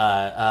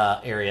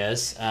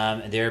areas.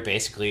 They're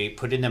basically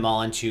putting them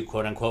all into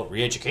quote-unquote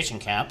re-education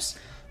camps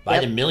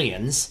by the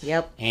millions.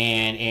 Yep.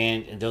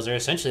 And those are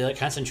essentially like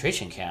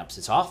concentration camps.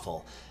 It's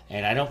awful.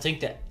 And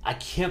I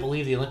can't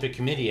believe the Olympic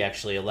Committee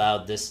actually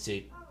allowed this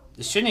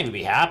shouldn't even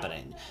be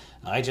happening.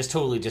 I just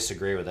totally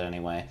disagree with it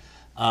anyway.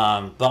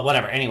 But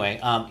whatever. Anyway,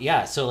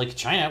 so like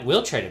China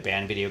will try to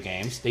ban video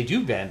games. They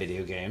do ban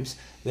video games.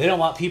 They don't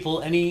want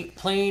people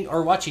playing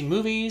or watching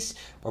movies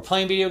or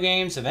playing video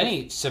games of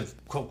any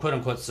quote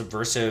unquote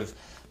subversive,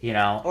 you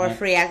know. Or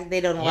free.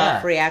 They don't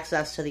allow free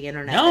access to the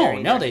internet.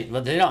 No, they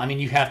don't. I mean,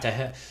 you have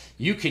to.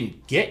 You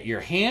can get your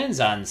hands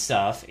on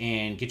stuff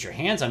and get your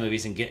hands on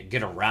movies and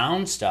get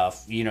around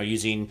stuff, you know,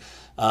 using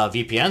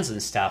VPNs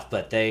and stuff,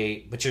 but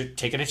you're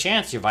taking a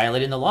chance. You're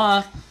violating the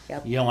law.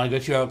 Yep. You don't want to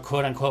go to a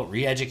quote unquote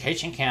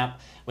re-education camp.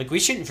 Like, we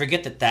shouldn't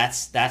forget that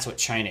that's what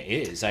China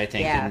is, I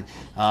think. Yeah.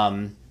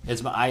 And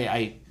as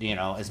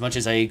much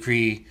as I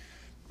agree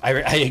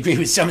I agree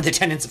with some of the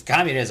tenets of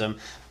communism,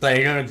 but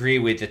I don't agree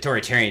with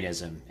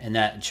authoritarianism, and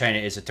that China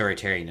is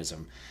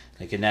authoritarianism.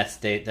 Like, and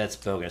that's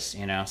bogus,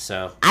 you know.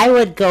 So I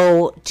would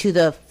go to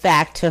the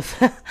fact of,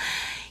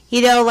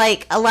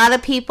 like a lot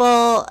of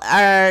people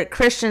are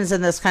Christians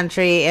in this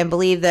country and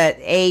believe that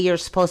you're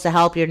supposed to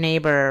help your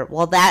neighbor.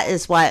 Well, that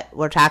is what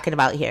we're talking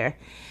about here.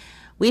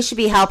 We should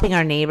be helping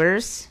our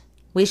neighbors.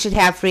 We should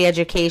have free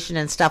education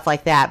and stuff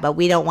like that, but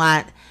we don't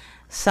want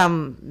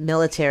some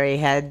military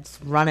heads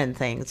running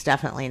things.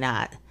 Definitely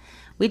not.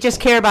 We just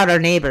care about our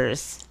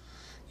neighbors.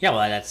 Yeah,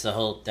 well, that's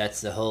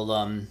the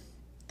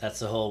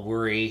whole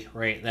worry,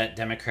 right? That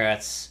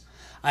Democrats,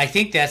 I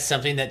think that's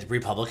something that the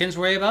Republicans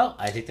worry about.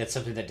 I think that's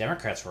something that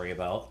Democrats worry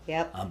about.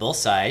 Yep. On both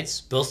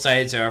sides. Both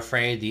sides are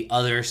afraid the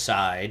other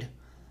side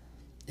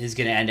is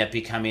going to end up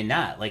becoming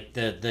that. Like,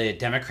 the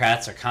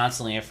Democrats are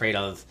constantly afraid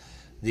of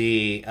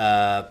the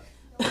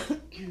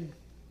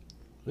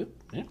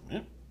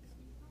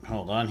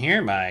hold on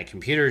here, my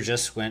computer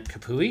just went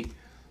kapooey.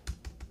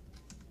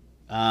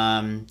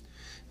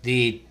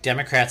 The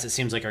Democrats, it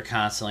seems like, are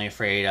constantly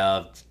afraid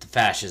of the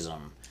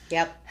fascism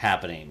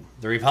happening.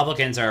 The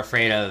Republicans are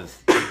afraid of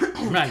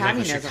I'm not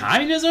exactly sure,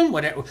 communism.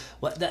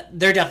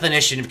 Their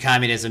definition of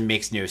communism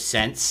makes no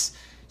sense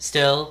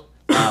still.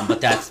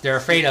 But they're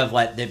afraid of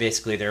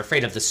they're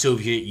afraid of the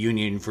Soviet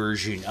Union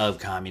version of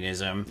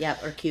communism.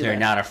 Yep, or Cuba. They're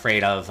not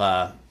afraid of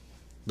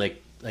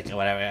like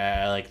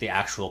the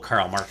actual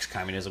Karl Marx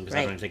communism, because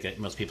I don't think that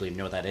most people even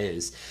know what that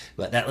is.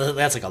 But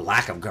that's like a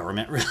lack of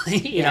government, really.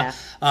 You know.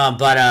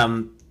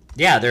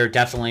 They're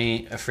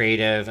definitely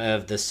afraid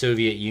of the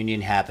Soviet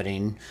Union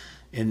happening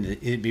being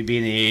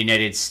the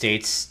United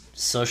States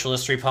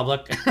Socialist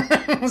Republic.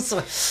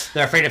 So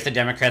they're afraid if the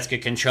Democrats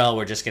get control,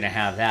 we're just going to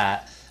have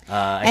that.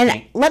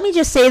 Let me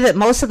just say that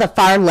most of the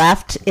far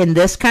left in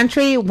this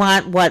country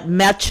want what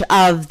much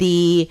of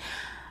the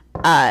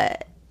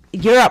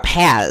Europe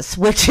has,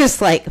 which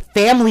is like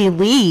family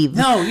leave.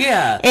 No,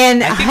 yeah.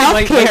 And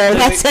healthcare,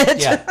 that's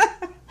it. Yeah.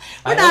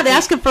 We're not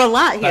asking for a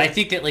lot here. But I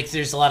think that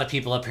there's a lot of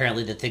people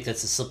apparently that think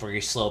that's a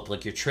slippery slope.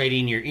 Like, you're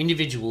trading your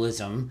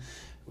individualism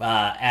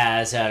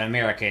as an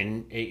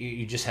American.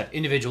 You just have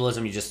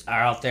individualism. You just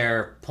are out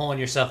there pulling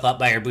yourself up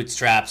by your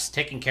bootstraps,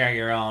 taking care of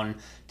your own,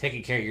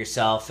 taking care of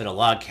yourself in a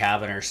log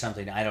cabin or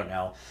something. I don't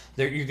know.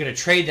 You're going to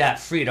trade that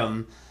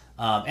freedom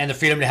and the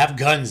freedom to have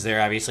guns there,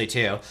 obviously,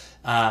 too,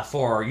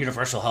 for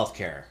universal health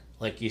care.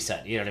 Like you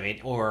said, you know what I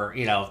mean? Or,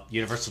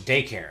 universal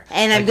daycare.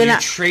 And I'm going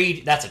to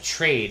trade, that's a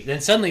trade. Then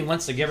suddenly,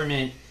 once the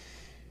government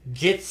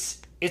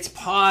gets its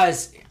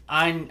paws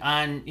on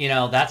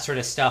that sort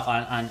of stuff,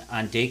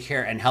 on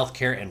daycare and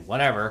healthcare and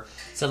whatever,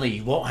 suddenly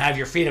you won't have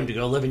your freedom to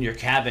go live in your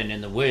cabin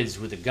in the woods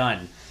with a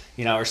gun.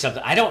 Or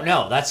something. I don't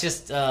know. That's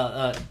just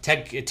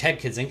Ted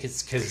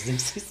Kaczynski's.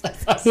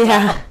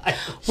 Yeah.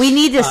 We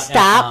need to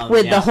stop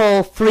with the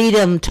whole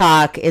freedom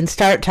talk and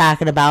start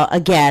talking about,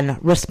 again,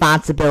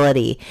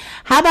 responsibility.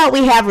 How about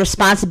we have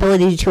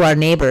responsibility to our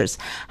neighbors?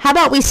 How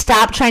about we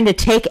stop trying to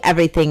take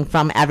everything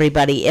from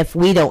everybody if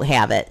we don't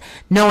have it?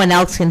 No one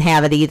else can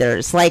have it either.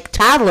 It's like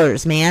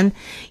toddlers, man.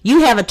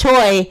 You have a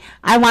toy.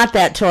 I want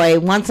that toy.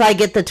 Once I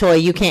get the toy,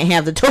 you can't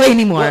have the toy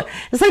anymore. Well,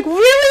 it's like,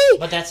 really?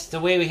 But that's the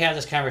way we have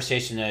this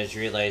conversation, is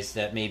realize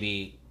that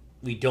maybe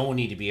we don't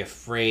need to be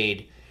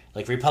afraid.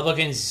 Like,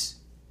 Republicans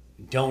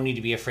don't need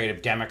to be afraid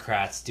of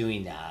Democrats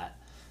doing that,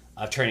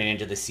 of turning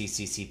into the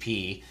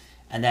CCCP.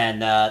 And then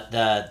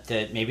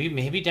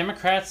maybe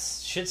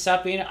Democrats should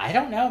stop being. I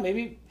don't know.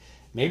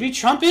 Maybe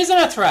Trump isn't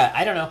a threat.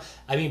 I don't know.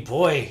 I mean,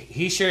 boy,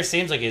 he sure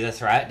seems like he's a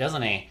threat,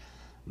 doesn't he?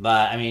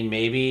 But I mean,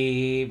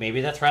 maybe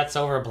the threat's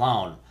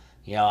overblown.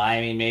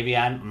 Maybe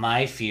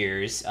my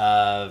fears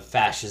of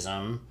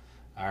fascism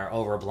are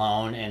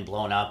overblown and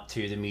blown up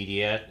through the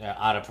media,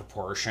 out of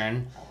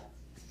proportion,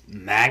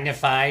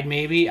 magnified.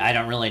 Maybe, I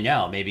don't really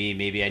know.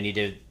 Maybe I need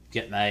to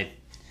get my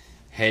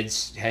head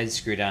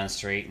screwed on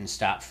straight and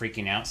stop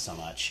freaking out so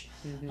much.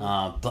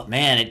 Mm-hmm. But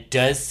man, it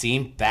does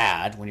seem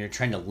bad when you're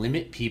trying to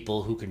limit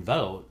people who can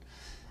vote.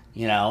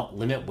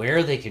 Limit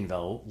where they can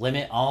vote,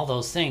 limit all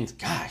those things.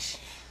 Gosh,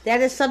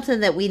 that is something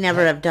that we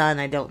never have done.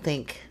 I don't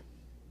think.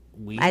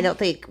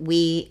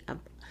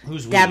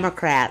 Who's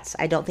Democrats?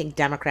 I don't think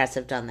Democrats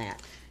have done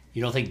that.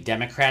 You don't think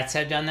Democrats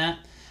have done that?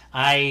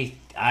 I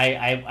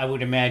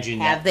would imagine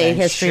have they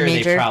history sure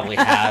major? They probably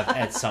have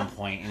at some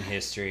point in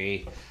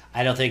history.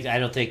 I don't think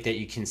that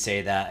you can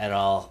say that at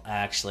all.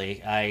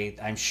 Actually,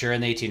 I'm sure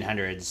in the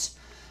 1800s.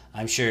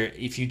 I'm sure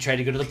if you tried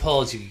to go to the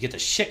polls, you could get the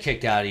shit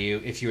kicked out of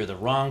you if you were the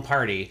wrong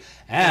party.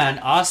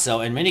 And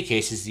also, in many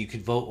cases, you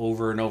could vote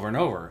over and over and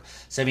over.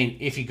 So, I mean,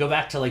 if you go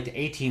back to like the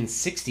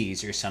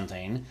 1860s or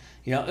something,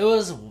 it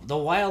was the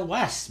Wild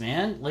West,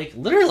 man. Like,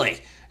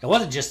 literally. It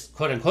wasn't just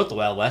quote unquote the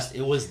Wild West.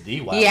 It was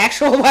the Wild West. The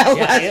actual Wild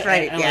West,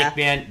 right? And like,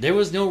 man, there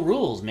was no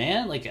rules,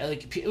 man. Like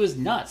it was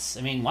nuts.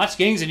 I mean, watch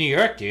Gangs of New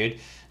York, dude.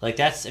 Like,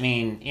 that's, come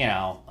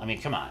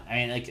on. I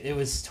mean, like, it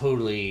was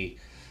totally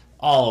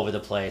all over the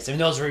place. I mean,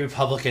 those were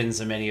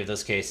Republicans in many of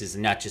those cases,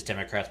 and not just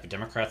Democrats, but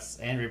Democrats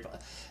and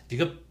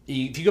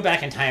if you go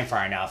back in time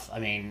far enough, I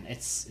mean,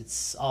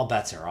 it's all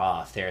bets are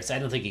off there. So I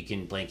don't think you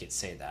can blanket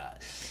say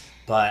that.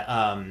 But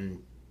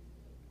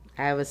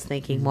I was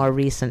thinking more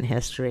recent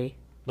history.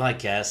 well, I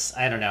guess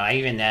I don't know.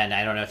 Even then,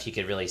 I don't know if you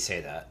could really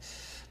say that.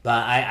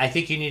 But I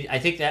think you need. I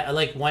think that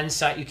like one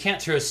side, you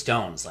can't throw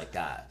stones like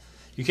that.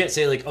 You can't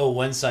say like, oh,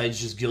 one side's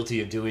just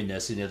guilty of doing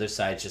this and the other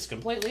side's just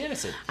completely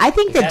innocent. I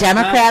think the That's not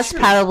Democrats true.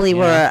 probably Yeah.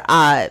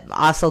 were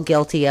also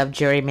guilty of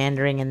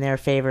gerrymandering in their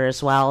favor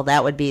as well.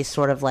 That would be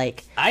sort of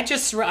like, I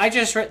just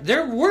read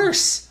they're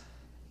worse.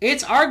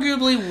 It's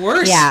arguably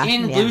worse Yeah,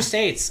 in yeah. blue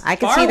states. I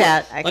can Far see worse.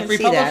 that. I like can see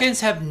that.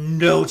 Republicans have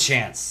no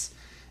chance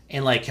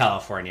in like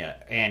California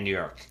and New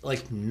York.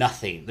 Like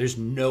nothing. There's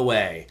no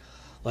way.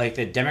 Like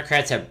the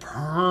Democrats have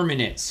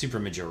permanent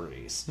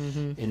supermajorities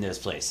in those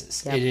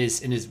places. Yep.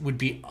 It would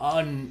be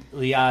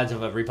the odds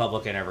of a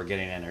Republican ever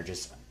getting in are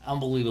just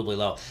unbelievably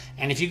low.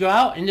 And if you go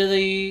out into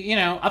the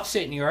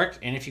upstate New York,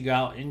 and if you go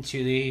out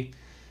into the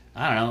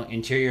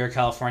interior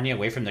California,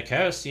 away from the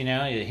coast, the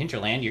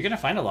hinterland, you're going to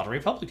find a lot of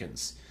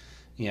Republicans.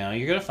 You're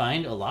going to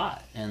find a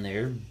lot, and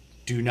they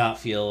do not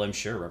feel, I'm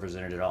sure,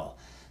 represented at all.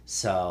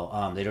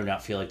 So they do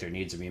not feel like their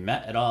needs are being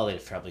met at all. They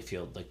probably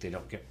feel like they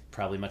don't get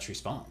probably much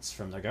response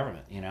from their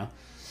government, And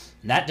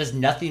that does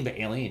nothing but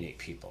alienate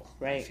people,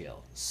 I Right.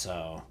 feel.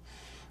 So,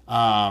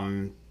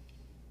 man.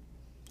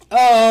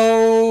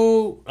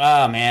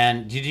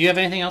 Do you have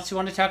anything else you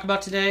want to talk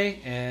about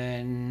today?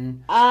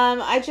 And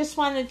I just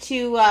wanted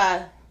to,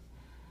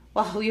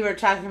 we were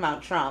talking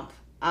about Trump.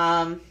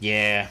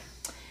 yeah.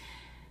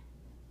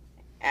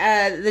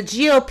 The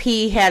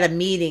GOP had a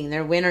meeting,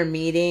 their winter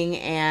meeting,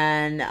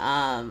 and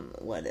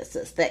what is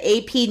this? The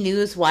AP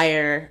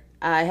Newswire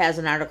has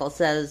an article,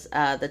 says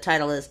the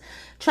title is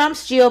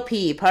Trump's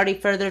GOP Party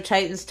Further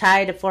Tightens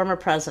Tie to Former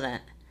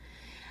President.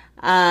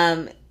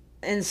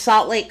 In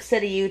Salt Lake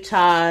City,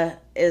 Utah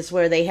is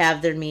where they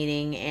have their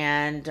meeting,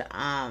 and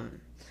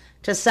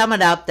to sum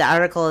it up, the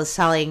article is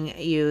telling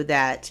you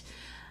that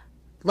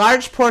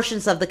large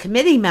portions of the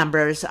committee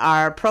members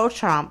are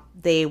pro-Trump.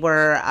 They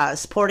were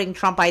supporting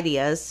Trump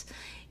ideas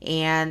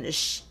and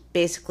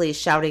basically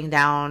shouting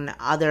down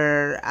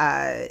other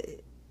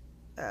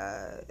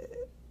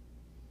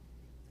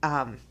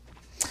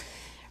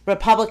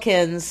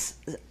Republicans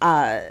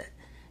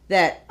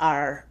that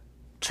are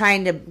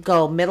trying to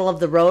go middle of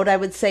the road, I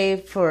would say,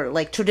 for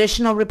like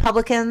traditional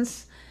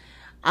Republicans.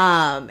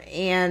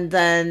 And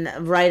then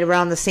right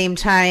around the same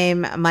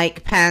time,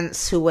 Mike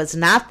Pence, who was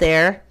not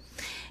there,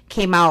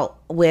 came out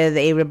with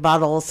a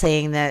rebuttal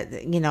saying that,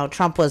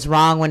 Trump was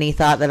wrong when he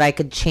thought that I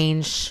could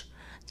change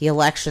the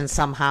election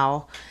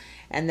somehow.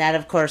 And that,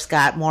 of course,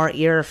 got more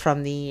ear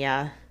from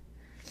the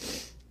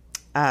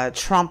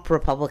Trump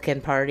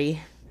Republican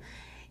Party.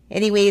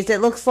 Anyways,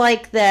 it looks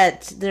like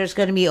that there's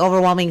going to be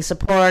overwhelming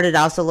support. It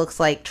also looks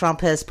like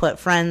Trump has put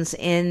friends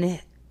in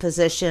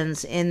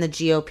positions in the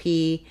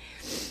GOP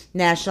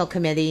National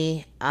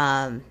Committee.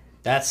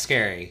 That's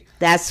scary.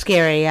 That's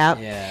scary, yep.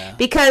 Yeah.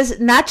 Because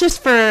not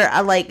just for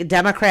a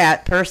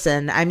Democrat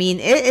person. I mean,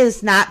 it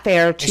is not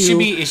fair to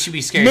It should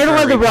be scary middle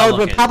for of the road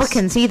Republicans.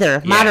 Republicans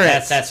either. Yeah,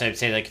 Moderates. that's what I'd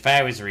say. Like if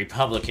I was a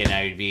Republican,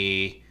 I would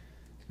be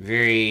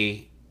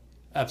very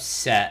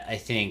upset, I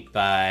think,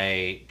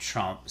 by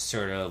Trump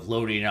sort of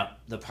loading up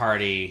the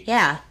party.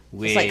 Yeah.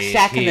 With It's like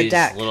stacking the his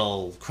deck.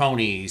 little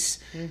cronies,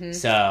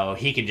 so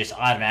he can just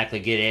automatically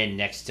get in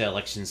next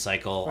election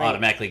cycle, Right.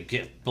 automatically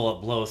get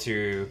blow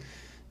through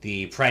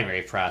the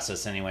primary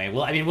process anyway.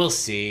 Well, I mean, we'll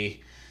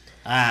see.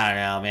 I don't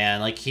know, man.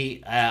 Like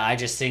I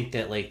just think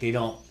that like they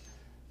don't.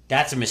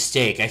 That's a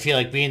mistake. I feel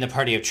like being the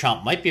party of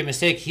Trump might be a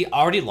mistake. He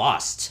already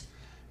lost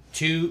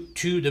to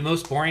the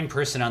most boring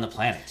person on the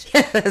planet.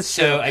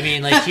 So I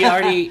mean, like he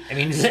already. I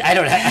mean,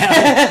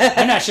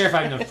 I'm not sure if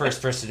I'm the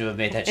first person to have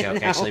made that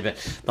joke actually, but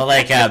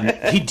like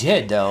he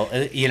did though.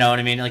 You know what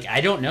I mean? Like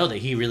I don't know that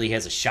he really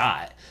has a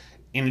shot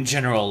in a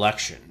general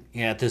election.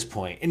 At this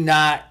point, and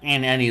not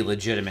in any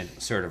legitimate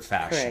sort of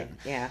fashion.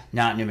 Correct, yeah.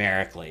 Not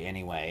numerically,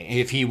 anyway.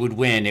 If he would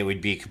win, it would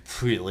be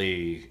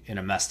completely in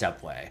a messed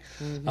up way.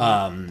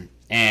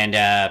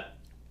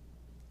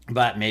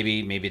 But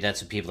maybe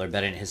that's what people are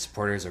betting. His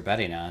supporters are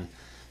betting on.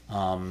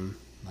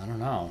 I don't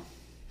know.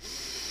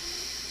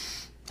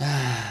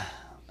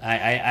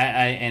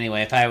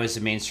 Anyway, if I was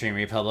a mainstream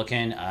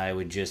Republican, I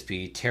would just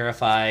be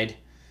terrified.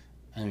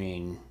 I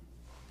mean,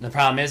 the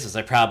problem is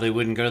I probably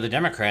wouldn't go to the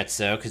Democrats,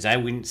 though, because I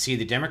wouldn't see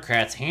the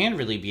Democrats' hand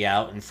really be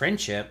out in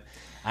friendship.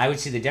 I would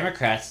see the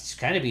Democrats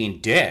kind of being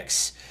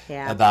dicks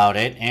about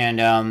it.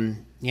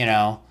 And,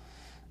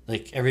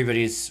 like,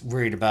 everybody's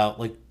worried about,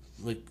 we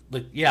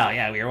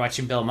were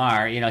watching Bill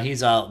Maher.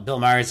 Bill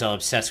Maher is all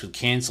obsessed with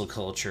cancel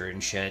culture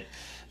and shit.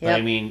 But, Yep.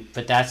 I mean,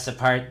 that's the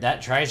part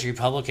that drives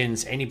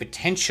Republicans, any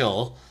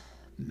potential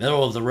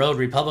middle-of-the-road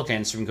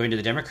Republicans from going to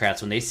the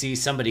Democrats when they see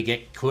somebody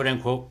get,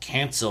 quote-unquote,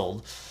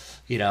 canceled,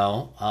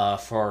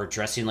 for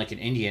dressing like an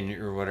Indian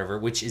or whatever,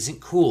 which isn't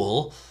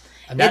cool.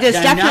 I'm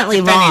definitely not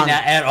defending wrong.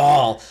 that at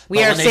all.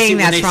 We are saying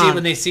that's wrong.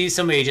 When they see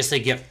somebody just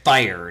like get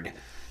fired,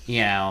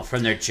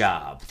 from their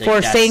job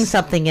for saying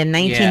something in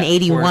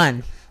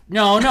 1981.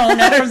 No,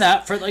 not from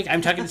that. For like,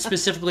 I'm talking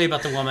specifically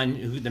about the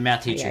woman the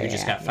math teacher who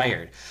just got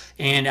fired,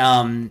 and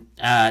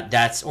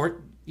that's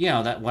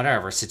that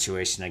whatever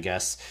situation, I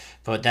guess.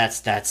 But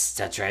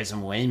that drives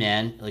them away,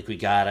 man. Like, we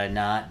gotta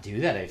not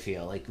do that. I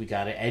feel like we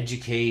gotta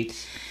educate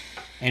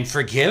and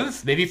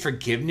forgive. Maybe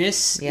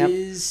forgiveness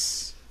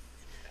is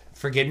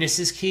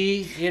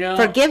key.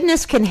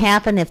 Forgiveness can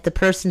happen if the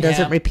person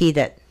doesn't repeat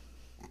it.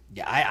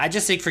 Yeah, I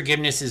just think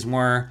forgiveness is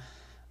more.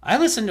 I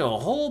listened to a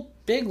whole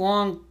big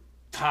long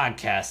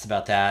podcast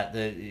about that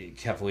a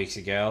couple weeks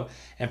ago,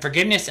 and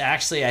forgiveness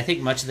actually, I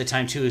think much of the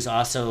time too, is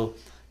also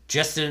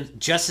just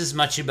as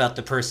much about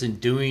the person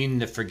doing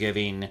the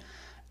forgiving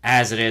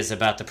as it is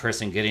about the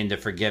person getting the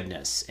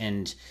forgiveness.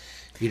 And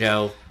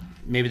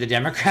maybe the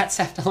Democrats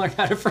have to learn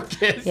how to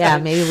forgive. Yeah,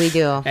 maybe we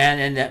do.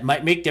 And that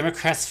might make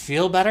Democrats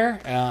feel better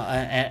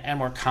and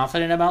more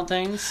confident about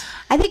things.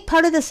 I think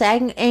part of this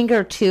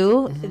anger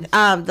too,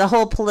 the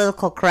whole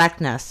political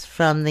correctness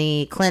from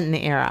the Clinton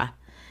era,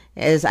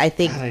 is I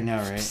think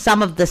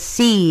some of the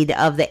seed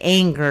of the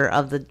anger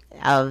of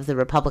the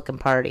Republican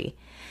Party.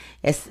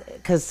 Is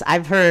because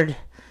I've heard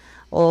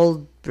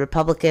old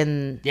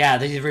Republican. Yeah,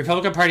 the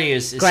Republican Party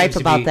is gripe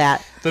about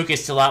that.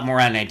 Focused a lot more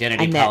on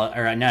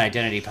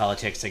identity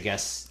politics, I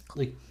guess.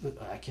 Like,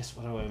 I guess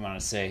what do I want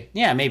to say?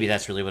 Yeah, maybe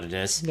that's really what it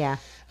is. Yeah.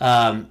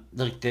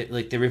 Like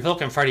the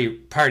Republican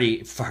Party.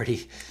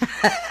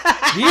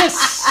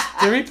 Yes,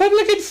 the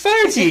Republican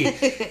Party.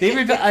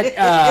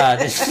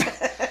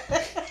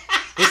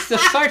 It's the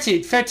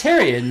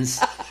Fartarians.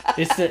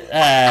 It's the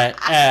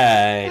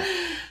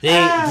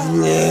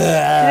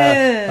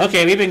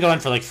okay, we've been going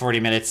for like 40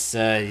 minutes.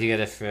 You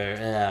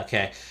gotta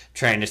okay,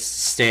 trying to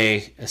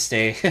stay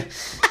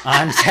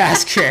on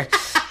task here.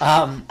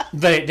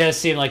 But it does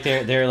seem like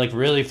they're like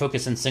really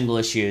focused on single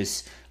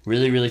issues,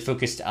 really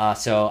focused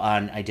also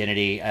on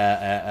identity,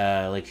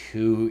 like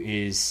who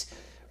is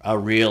a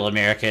real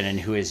American and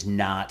who is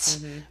not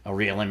a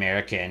real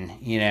American.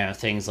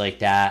 Things like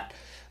that.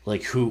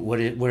 Like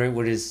what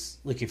is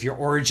like, if your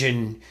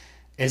origin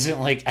isn't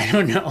like, I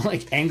don't know,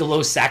 like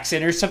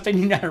Anglo-Saxon or something,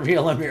 you're not a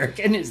real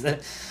American.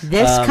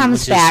 This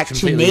comes back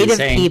to Native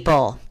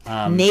people.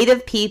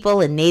 Native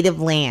people and native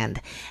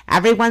land.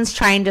 Everyone's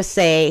trying to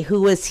say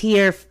who was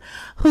here,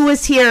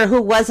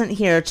 who wasn't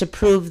here, to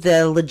prove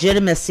the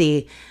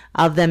legitimacy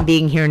of them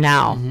being here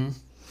now.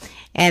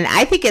 And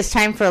I think it's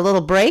time for a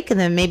little break, and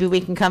then maybe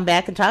we can come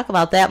back and talk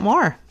about that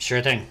more.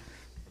 Sure thing.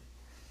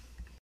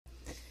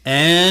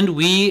 And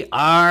we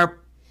are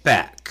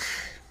back.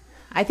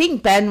 I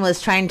think Ben was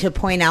trying to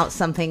point out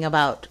something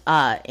about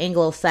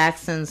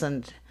Anglo-Saxons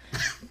and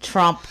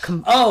Trump.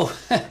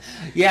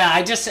 Yeah,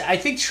 I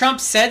think Trump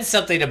said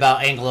something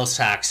about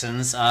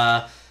Anglo-Saxons.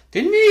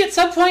 Didn't he at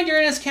some point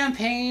during his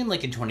campaign,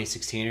 like in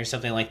 2016 or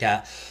something like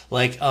that?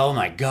 Like, oh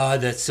my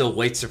God, that's so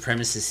white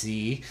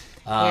supremacy.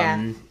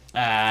 Yeah.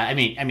 I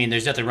mean,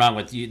 there's nothing wrong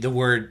with the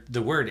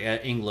word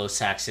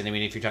Anglo-Saxon. I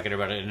mean, if you're talking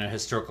about it in a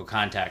historical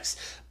context,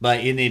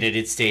 but in the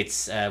United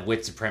States,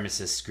 white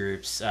supremacist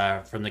groups,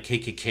 from the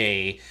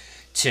KKK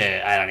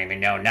to, I don't even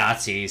know,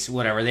 Nazis,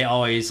 whatever, they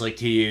always like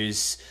to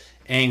use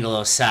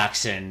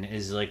Anglo-Saxon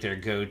is like their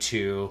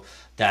go-to.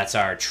 That's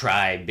our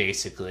tribe,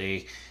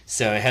 basically.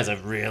 So it has a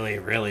really,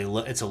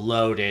 it's a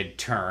loaded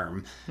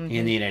term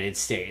in the United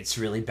States.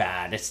 Really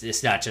bad.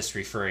 It's not just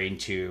referring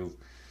to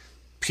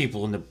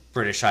people in the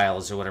British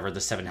Isles or whatever, the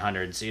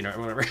 700s,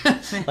 or whatever.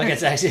 Like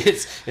it's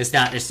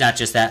not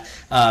just that.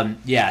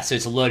 So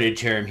it's a loaded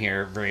term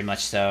here, very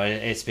much so.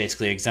 It's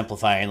basically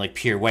exemplifying like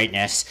pure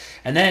whiteness.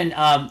 And then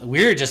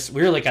we're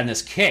like on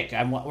this kick.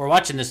 We're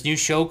watching this new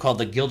show called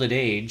The Gilded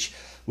Age,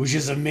 which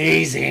is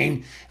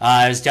amazing.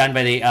 It was done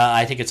by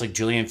I think it's like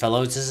Julian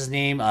Fellows is his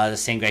name, the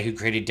same guy who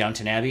created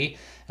Downton Abbey,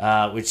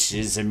 which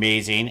is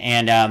amazing.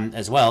 And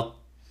as well,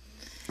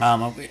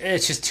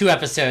 it's just 2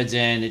 episodes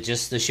in.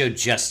 The show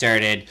just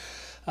started,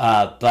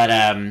 but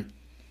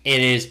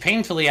it is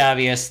painfully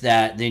obvious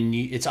that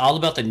it's all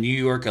about the New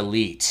York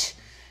elite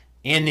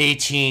in the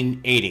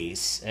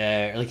 1880s,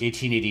 like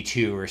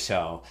 1882 or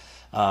so,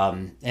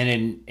 and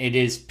it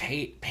is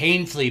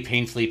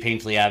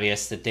painfully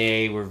obvious that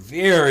they were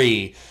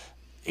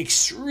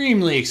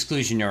extremely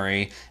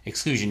exclusionary.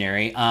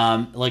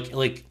 Like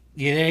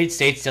the United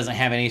States doesn't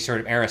have any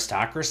sort of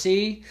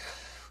aristocracy.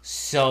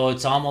 So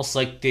it's almost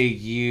like they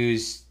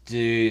used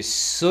the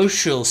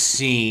social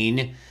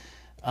scene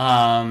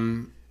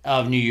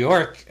of New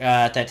York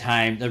at that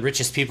time, the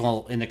richest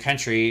people in the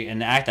country,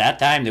 and at that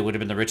time they would have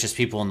been the richest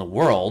people in the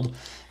world.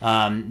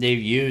 They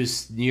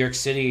used New York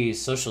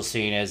City's social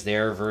scene as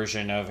their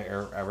version of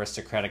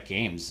aristocratic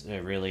games.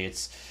 Really,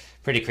 it's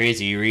pretty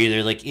crazy. You're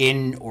either like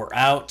in or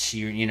out.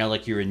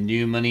 Like you're in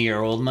new money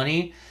or old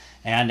money.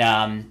 And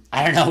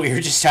I don't know. We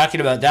were just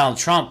talking about Donald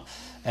Trump.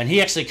 And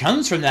he actually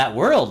comes from that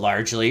world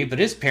largely, but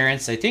his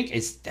parents, I think,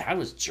 dad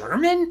was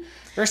German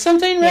or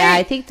something, right? Yeah,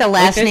 I think the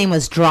last name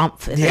was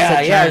Drumpf. It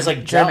was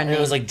like German. It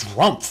was like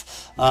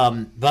Drumpf.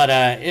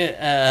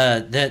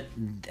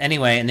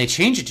 Anyway, and they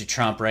changed it to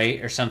Trump,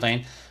 right, or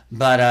something.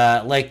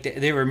 But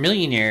they were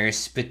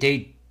millionaires, but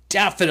they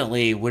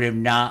definitely would have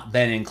not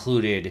been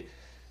included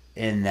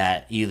in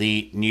that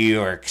elite New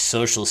York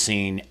social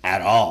scene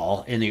at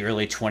all in the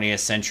early 20th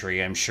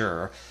century, I'm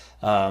sure.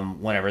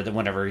 Whenever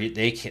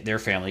their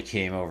family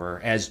came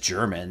over as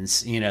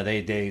Germans,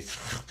 they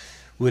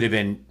would have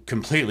been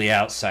completely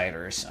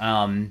outsiders.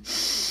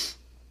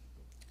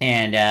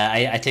 And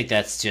I think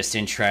that's just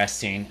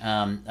interesting.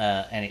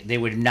 And they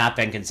would have not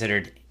been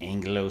considered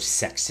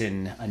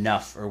Anglo-Saxon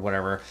enough or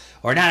whatever.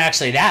 Or not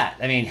actually that.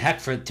 I mean,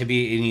 heck, to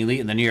be an elite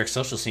in the New York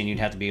social scene, you'd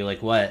have to be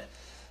like what?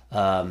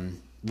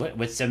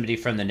 What's somebody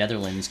from the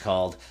Netherlands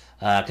called?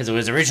 Because it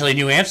was originally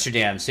New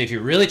Amsterdam. So if you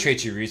really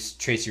trace your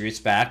roots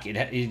back,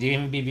 it'd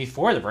even be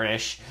before the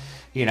British.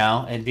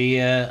 It'd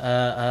be,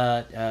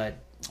 I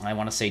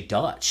want to say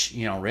Dutch,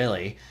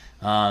 really.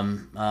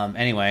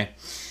 Anyway.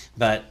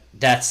 But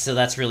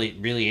that's really,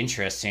 really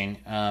interesting.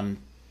 And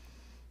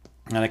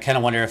I kind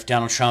of wonder if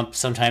Donald Trump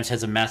sometimes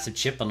has a massive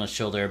chip on his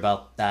shoulder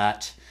about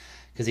that,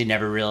 because he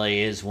never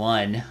really is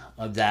one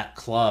of that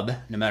club,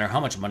 no matter how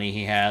much money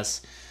he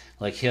has.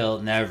 Like,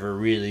 he'll never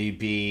really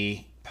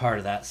be part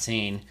of that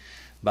scene.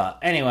 But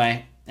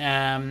anyway,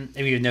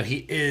 even though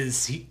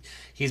he's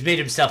made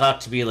himself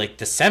out to be like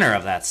the center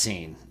of that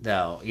scene,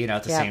 though,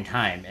 at the same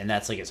time, and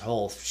that's like his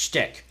whole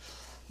shtick.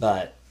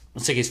 But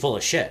it's like he's full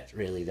of shit,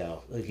 really,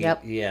 though. Like,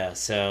 yep. Yeah,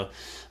 so,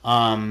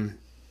 totally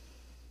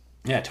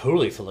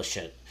full of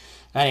shit.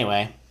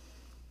 Anyway,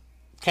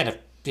 kind of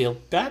feel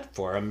bad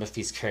for him if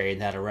he's carrying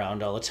that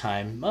around all the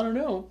time. I don't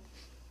know.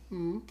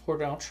 Poor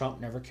Donald Trump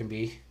never can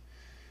be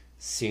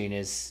seen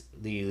as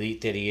the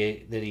elite that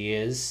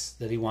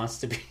he wants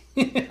to be.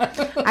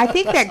 I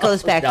think that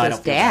goes back to his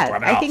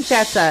dad. I think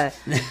that's a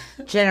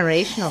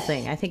generational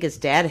thing. I think his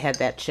dad had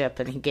that chip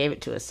and he gave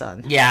it to his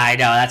son. Yeah, I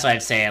know. That's what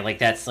I'm saying. Like,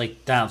 that's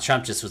like Donald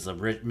Trump just was a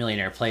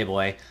millionaire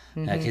playboy.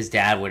 Mm-hmm. Like, his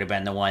dad would have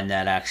been the one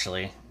that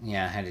actually,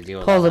 had to deal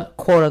with that.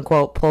 Quote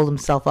unquote, pulled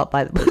himself up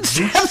by the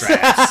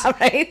bootstraps.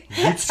 Right?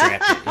 Bootstrapped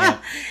it, yeah.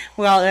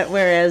 Well,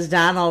 whereas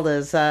Donald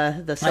is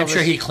the silver I'm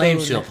sure he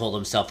claims spoon. to have pulled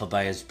himself up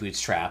by his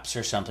bootstraps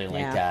or something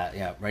like that.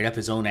 Yeah, right up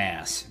his own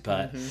ass.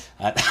 But did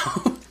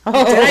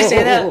I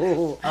say that?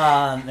 No.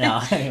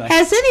 Anyway,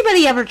 has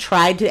anybody ever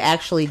tried to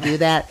actually do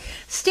that?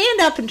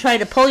 Stand up and try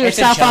to pull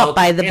yourself up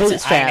by the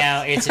bootstraps. I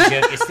know, it's a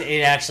joke.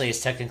 It actually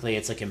is technically,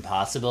 it's like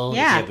impossible.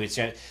 Yeah. If you have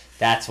bootstraps.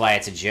 That's why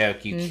it's a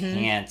joke. You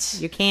can't.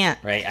 You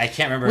can't. Right? I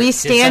can't remember. We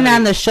stand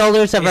on the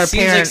shoulders of our parents. It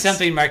seems like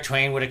something Mark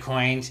Twain would have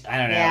coined. I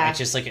don't know. Yeah. It's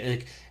just like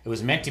it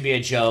was meant to be a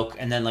joke,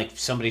 and then like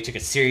somebody took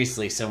it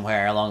seriously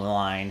somewhere along the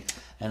line,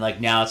 and like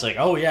now it's like,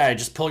 oh yeah,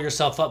 just pull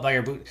yourself up by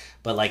your boot.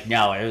 But like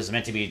no, it was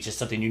meant to be just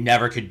something you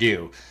never could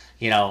do.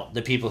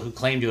 The people who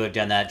claim to have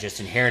done that just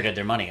inherited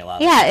their money a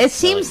lot. Yeah, it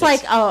seems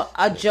like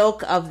a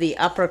joke of the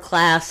upper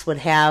class would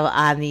have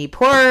on the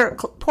poorer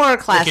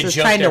classes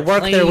trying to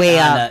work their way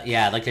up.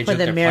 Like the for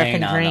the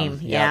American dream.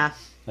 Yeah.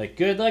 Like,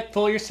 good luck,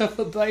 pull yourself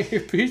up by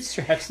your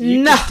bootstraps.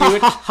 No,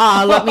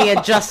 let me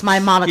adjust my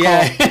monocle.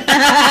 Yeah.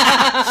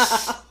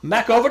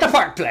 Back over to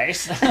Park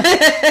Place.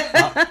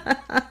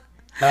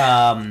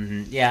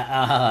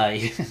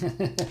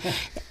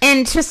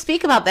 And to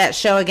speak about that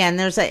show again,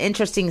 there's an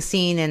interesting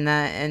scene in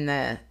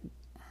the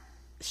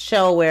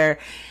show where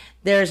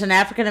there's an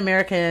African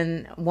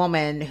American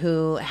woman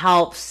who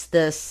helps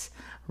this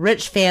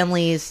rich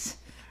family's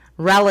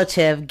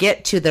relative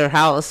get to their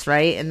house,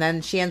 right? And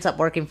then she ends up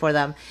working for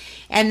them.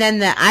 And then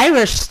the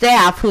Irish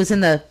staff who's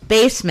in the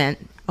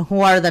basement,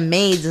 who are the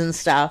maids and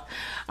stuff,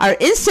 are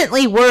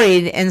instantly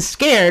worried and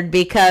scared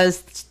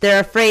because they're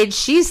afraid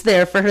she's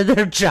there for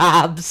their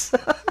jobs.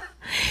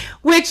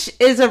 Which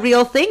is a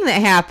real thing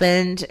that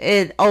happened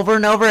over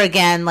and over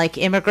again. Like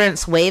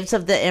immigrants, waves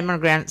of the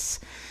immigrants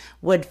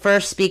would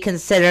first be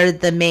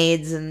considered the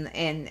maids and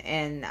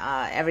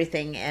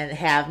everything, and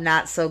have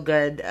not so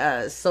good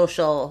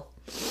social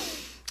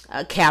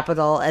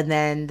capital, and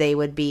then they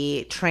would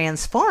be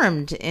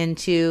transformed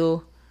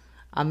into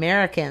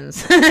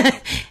Americans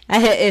if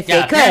they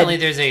could. Apparently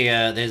there's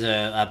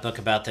a book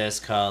about this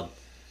called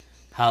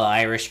How the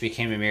Irish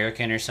Became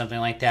American or something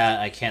like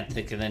that. I can't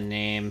think of the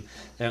name.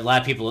 There are a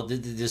lot of people.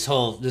 This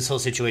whole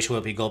situation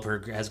with Whoopi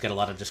Goldberg has got a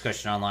lot of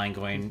discussion online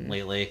going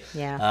lately.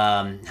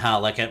 Yeah.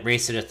 How like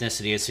race and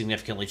ethnicity has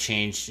significantly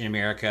changed in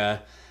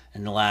America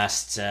in the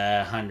last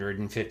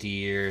 150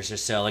 years or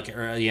so. Like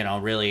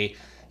really,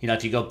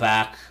 if you go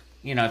back,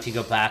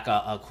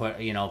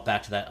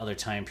 back to that other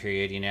time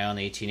period, in the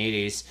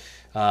 1880s.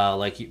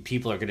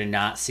 People are going to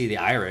not see the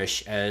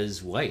Irish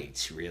as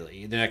white,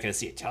 really. They're not going to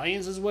see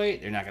Italians as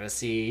white. They're not going to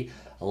see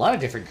a lot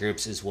of different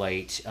groups as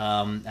white.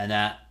 And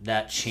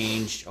that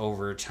changed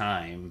over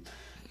time,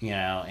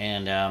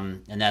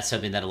 and that's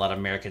something that a lot of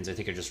Americans, I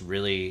think, are just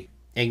really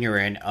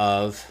ignorant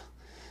of.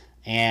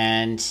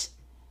 And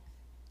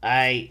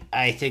I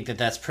think that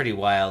that's pretty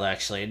wild,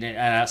 actually.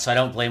 So I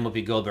don't blame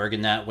Whoopi Goldberg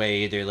in that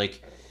way either.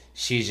 Like,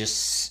 she's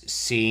just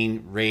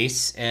seeing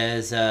race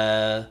as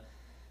a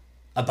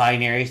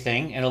binary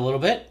thing in a little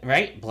bit,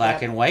 right?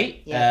 Black and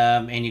white.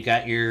 Yep. And you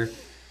got your,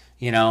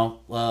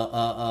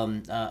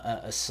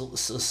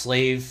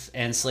 slave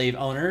and slave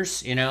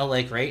owners,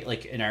 right?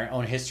 Like in our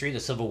own history, the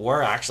Civil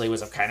War actually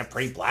was a kind of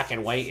pretty black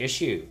and white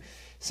issue.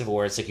 Civil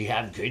War. It's like you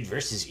have good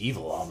versus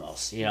evil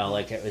almost. You know,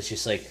 like it was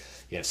just like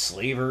you have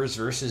slavers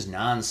versus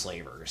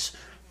non-slavers.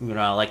 You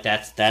know, like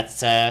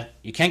that's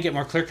you can't get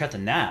more clear cut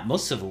than that.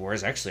 Most Civil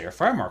Wars actually are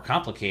far more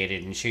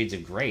complicated and shades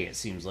of gray. It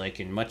seems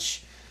like in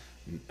much,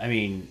 I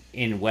mean,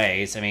 in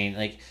ways. I mean,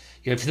 like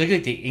you know, if you look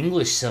at the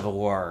English Civil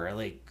War,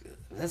 like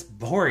that's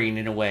boring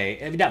in a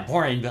way. I mean, not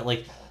boring, but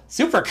like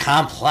super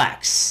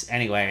complex.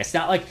 Anyway, it's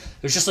not like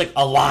there's just like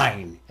a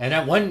line, and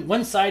then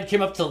one side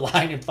came up to the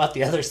line and fought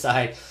the other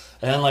side,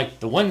 and then like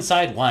the one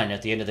side won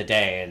at the end of the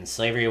day, and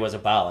slavery was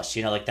abolished.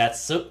 You know, like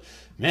that's so.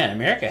 Man,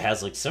 America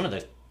has like some of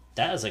the.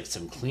 That is like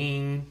some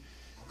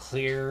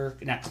clear,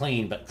 not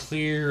clean, but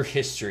clear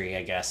history,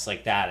 I guess,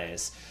 like that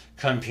is,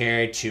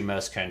 compared to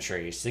most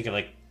countries. Think of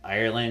like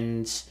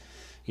Ireland,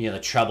 you know,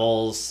 the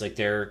Troubles, like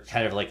they're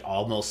kind of like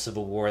almost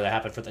civil war that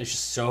happened for, it's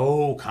just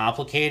so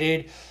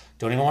complicated.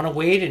 Don't even want to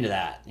wade into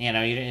that. You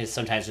know, you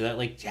sometimes without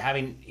like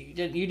having,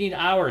 you need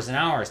hours and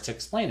hours to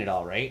explain it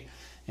all, right?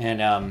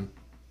 And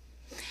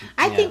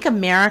I think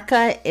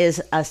America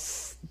is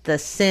the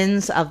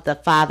sins of the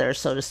fathers,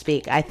 so to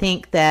speak. I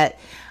think that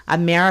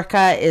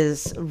America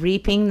is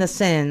reaping the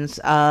sins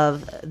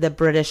of the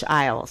British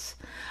Isles.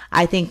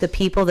 I think the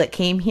people that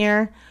came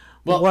here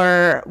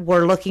were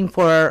looking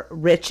for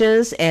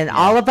riches, and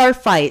all of our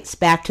fights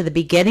back to the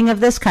beginning of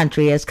this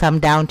country has come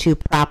down to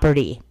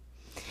property.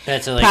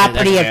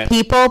 Property of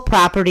people,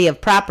 property of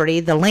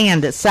property, the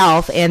land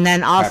itself, and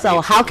then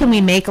also how can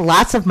we make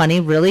lots of money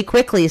really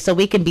quickly so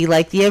we can be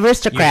like the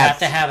aristocrats. You have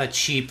to have a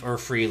cheap or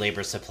free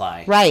labor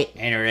supply, right,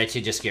 in order to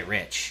just get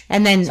rich.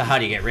 And then, so how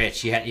do you get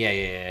rich?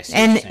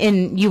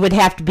 And you would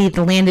have to be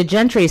the landed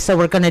gentry. So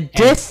we're going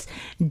to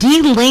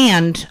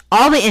de-land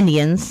all the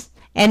Indians,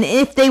 and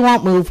if they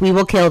won't move, we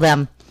will kill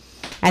them,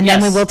 and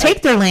then we will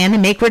take their land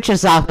and make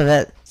riches off of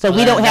it. So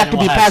we don't have to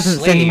be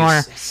peasants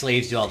anymore.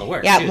 Slaves do all the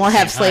work. Yeah, we'll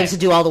have slaves to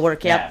do all the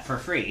work. Yeah, for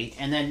free.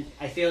 And then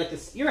I feel like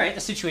you're right.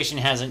 The situation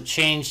hasn't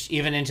changed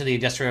even into the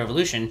Industrial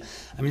Revolution.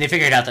 I mean, they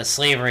figured out that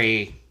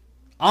slavery,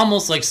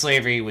 almost like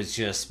slavery, was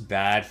just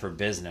bad for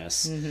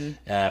business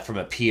from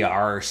a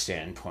PR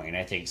standpoint.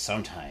 I think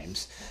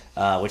sometimes,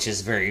 which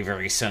is very,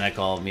 very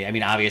cynical of me. I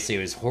mean, obviously, it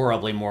was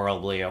horribly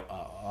morally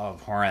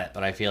abhorrent,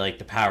 but I feel like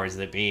the powers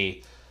that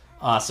be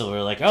also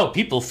were like, oh,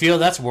 people feel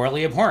that's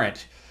morally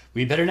abhorrent.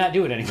 We better not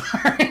do it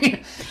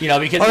anymore, you know,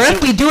 because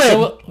if we do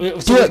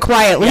it, do it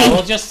quietly. Yeah,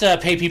 we'll just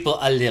pay people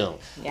a little,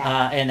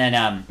 and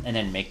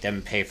then make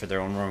them pay for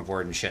their own room and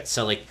board and shit.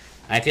 So like,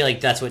 I feel like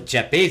that's what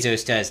Jeff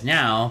Bezos does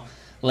now,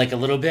 like a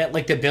little bit.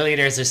 Like the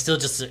billionaires are still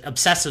just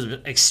obsessed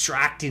with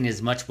extracting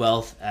as much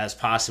wealth as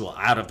possible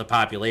out of the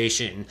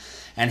population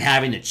and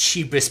having the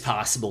cheapest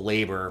possible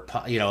labor,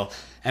 you know.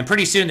 And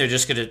pretty soon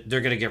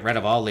they're gonna get rid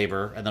of all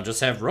labor and they'll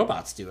just have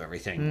robots do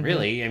everything.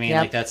 Really, I mean,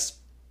 like that's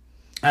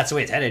the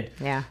way it's headed.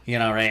 Yeah. You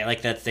know, right?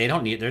 Like that they're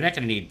not going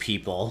to need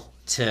people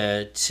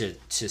to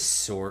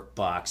sort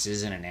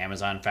boxes in an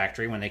Amazon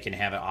factory when they can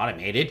have it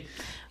automated.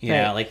 You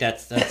know, like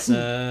that's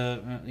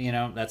you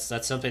know,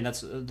 that's something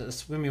that's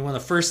I mean, one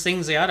of the first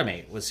things they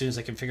automate as soon as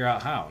they can figure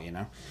out how, you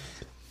know.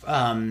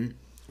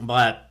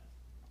 But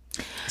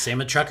same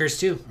with truckers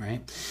too,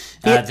 right?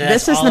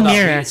 This is the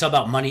mirror. It's all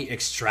about money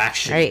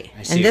extraction, right?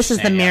 And this is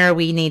the mirror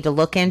we need to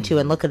look into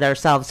and look at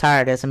ourselves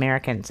hard as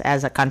Americans,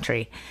 as a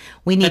country.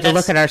 We need to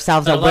look at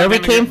ourselves at where we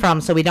came from,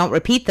 so we don't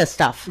repeat this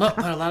stuff.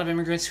 But a lot of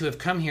immigrants who have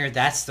come here,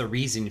 that's the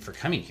reason for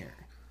coming here,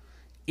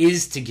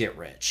 is to get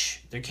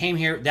rich. They came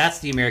here. That's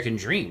the American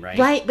dream, right?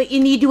 Right, but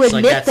you need to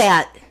admit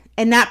that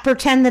and not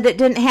pretend that it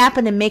didn't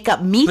happen and make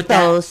up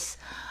mythos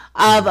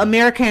of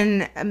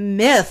American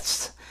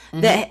myths.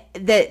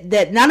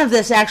 That none of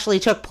this actually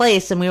took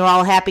place and we were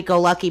all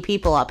happy-go-lucky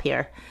people up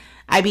here.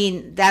 I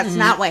mean, that's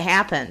not what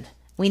happened.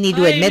 We need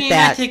to admit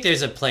that. I think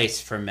there's a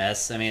place for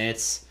myths. I mean,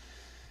 it's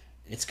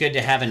good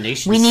to have a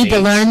nation. We need to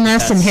learn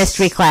this in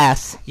history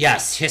class.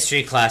 Yes,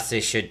 history class,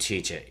 they should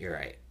teach it. You're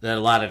right. That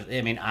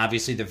I mean,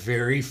 obviously the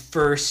very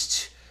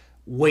first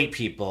white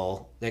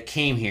people that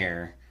came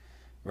here,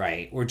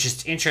 right, were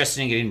just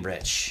interested in getting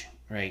rich,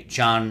 right?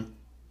 John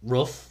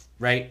Wolfe,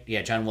 right?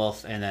 Yeah, John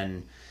Wolfe, and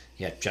then...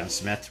 Yeah, John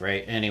Smith,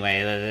 right?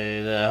 Anyway,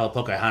 the whole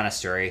Pocahontas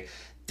story.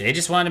 They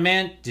just wanted a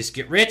man, just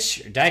get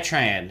rich or die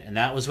trying. And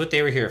that was what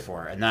they were here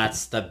for. And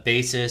that's the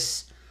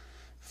basis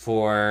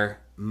for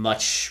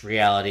much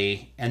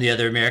reality. And the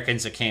other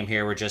Americans that came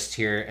here were just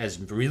here as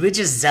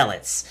religious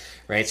zealots,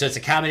 right? So it's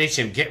a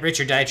combination of get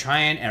rich or die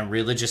trying and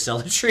religious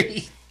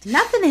zealotry.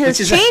 Nothing has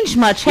changed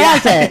much,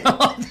 has it?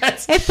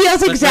 It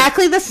feels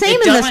exactly the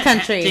same in this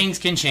country. Things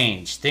can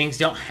change. Things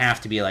don't have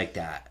to be like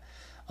that.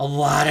 A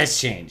lot has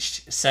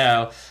changed.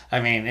 So,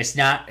 I mean, it's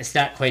not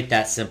quite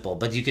that simple.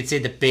 But you could say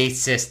the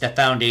basis, the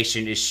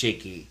foundation is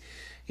shaky.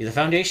 The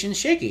foundation is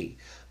shaky.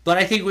 But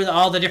I think with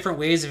all the different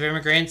ways of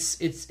immigrants,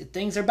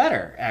 things are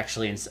better,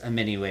 actually, in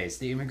many ways.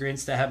 The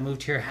immigrants that have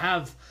moved here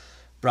have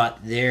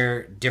brought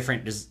their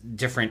different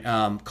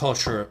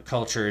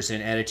cultures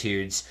and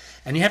attitudes,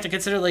 and you have to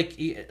consider like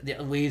the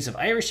waves of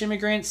Irish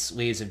immigrants,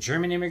 waves of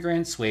German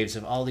immigrants, waves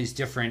of all these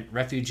different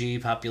refugee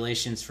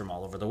populations from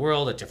all over the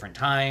world at different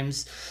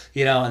times,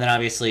 and then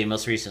obviously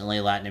most recently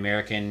Latin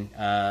American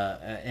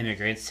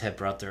immigrants have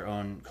brought their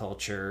own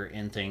culture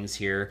and things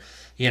here,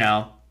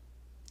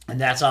 and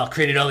that's all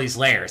created all these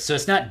layers. So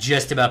it's not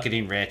just about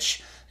getting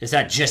rich. It's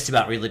not just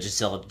about religious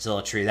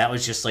zealotry. That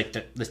was just like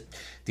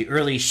the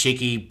early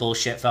shaky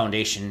bullshit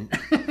foundation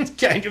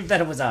kind of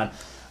that it was on.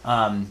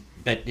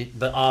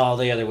 But all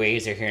the other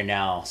ways are here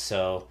now.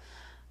 So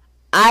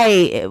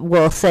I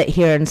will sit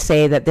here and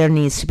say that there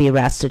needs to be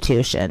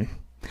restitution.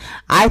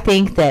 I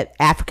think that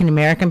African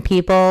American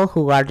people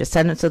who are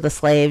descendants of the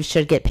slaves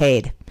should get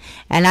paid.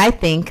 And I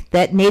think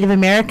that Native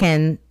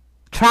American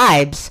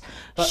tribes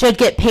should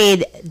get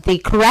paid the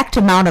correct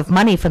amount of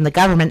money from the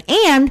government,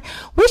 and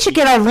we should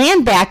get our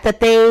land back that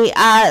they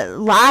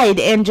lied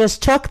and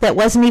just took that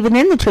wasn't even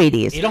in the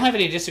treaties. You don't have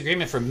any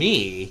disagreement from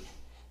me,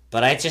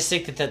 but I just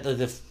think that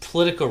the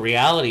political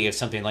reality of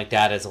something like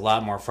that is a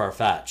lot more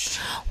far-fetched.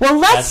 Well,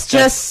 let's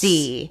just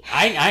see.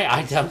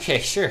 Okay,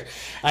 sure.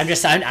 I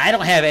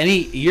don't have any.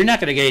 You're not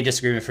going to get any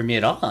disagreement from me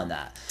at all on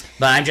that.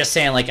 But I'm just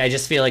saying, like, I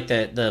just feel like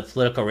the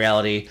political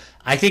reality.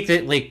 I think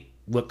that like.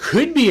 What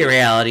could be a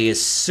reality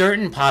is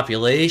certain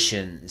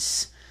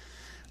populations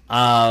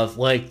of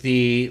like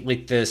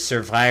the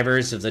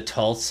survivors of the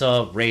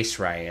Tulsa race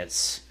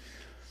riots,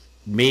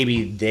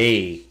 maybe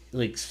they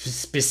like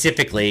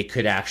specifically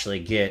could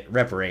actually get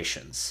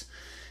reparations.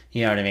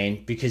 You know what I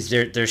mean? Because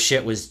their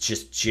shit was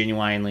just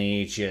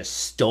genuinely just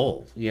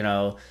stole,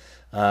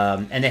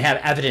 and they have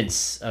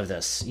evidence of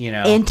this,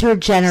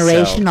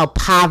 Intergenerational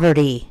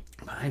poverty.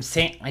 I'm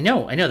saying, I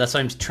know. That's what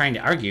I'm trying to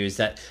argue is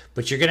that,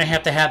 but you're going to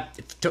have,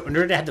 in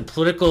order to have the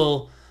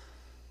political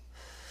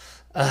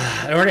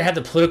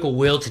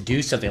will to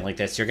do something like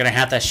this, you're going to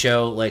have to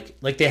show like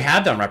they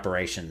have done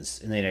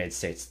reparations in the United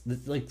States,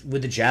 like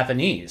with the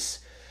Japanese.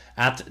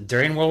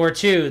 During World War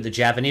II, the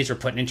Japanese were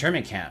put in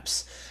internment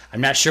camps.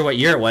 I'm not sure what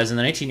year it was in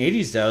the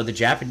 1980s though. The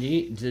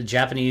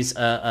Japanese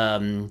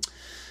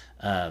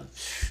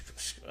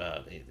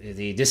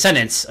the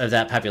descendants of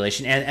that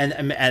population, and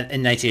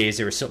in 1980s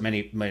there were so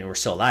many were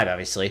still alive.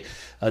 Obviously,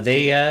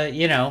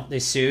 they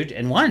sued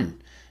and won.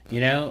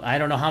 I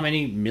don't know how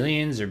many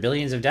millions or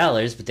billions of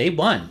dollars, but they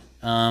won.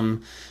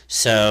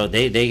 So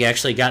they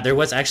actually got. There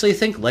was actually, I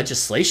think,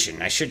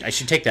 legislation. I should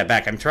take that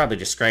back. I'm probably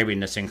describing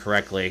this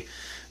incorrectly,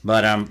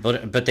 but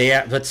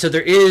so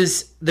there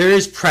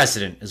is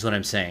precedent, is what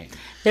I'm saying.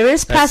 There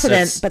is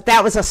precedent, but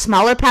that was a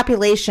smaller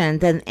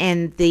population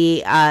and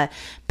the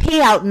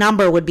payout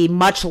number would be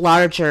much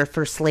larger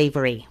for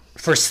slavery.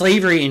 For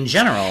slavery in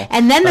general.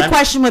 And then the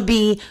question would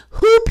be,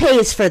 who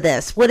pays for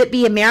this? Would it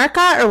be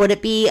America or would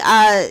it be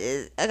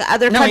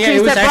other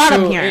countries that brought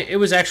them here? It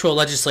was actual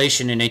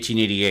legislation in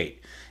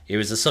 1988. It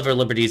was the Civil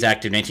Liberties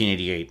Act of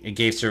 1988. It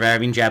gave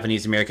surviving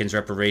Japanese Americans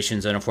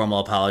reparations and a formal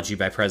apology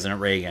by President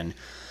Reagan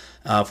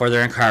for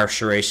their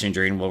incarceration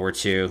during World War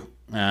II.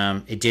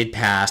 It did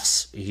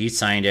pass. He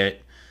signed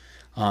it.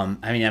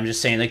 I'm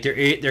just saying, like,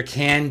 there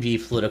can be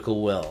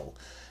political will.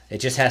 It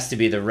just has to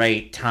be the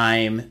right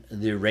time,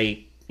 the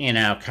right,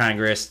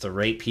 Congress, the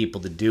right people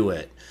to do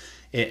it.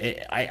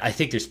 I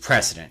think there's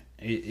precedent.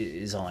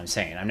 Is all I'm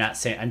saying.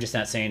 I'm just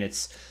not saying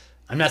it's.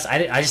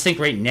 I just think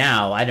right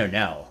now, I don't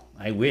know.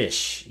 I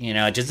wish,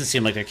 it doesn't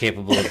seem like they're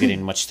capable of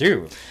getting much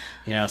through.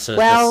 So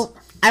well.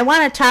 I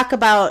want to talk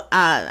about,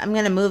 I'm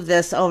going to move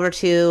this over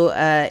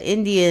to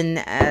Indian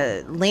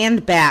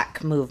land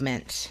back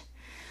movement.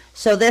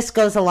 So this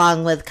goes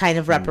along with kind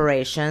of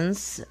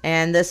reparations,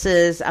 and this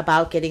is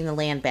about getting the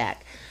land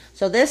back.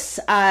 So this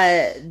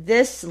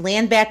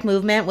land back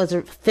movement was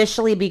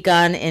officially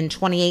begun in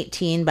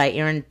 2018 by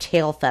Aaron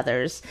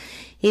Tailfeathers.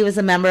 He was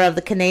a member of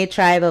the Kainai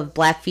tribe of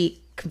Blackfeet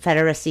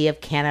Confederacy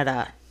of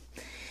Canada.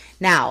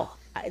 Now,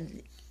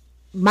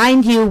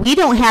 mind you, we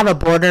don't have a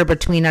border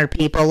between our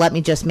people. Let me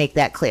just make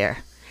that clear.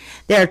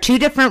 There are two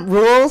different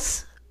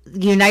rules.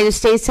 The United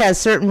States has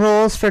certain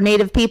rules for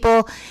Native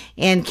people,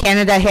 and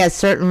Canada has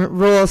certain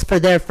rules for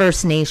their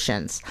First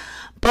Nations.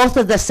 Both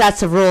of the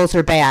sets of rules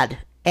are bad,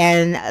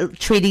 and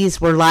treaties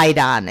were lied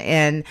on,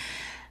 and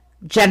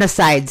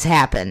genocides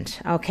happened,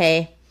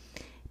 okay?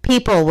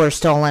 People were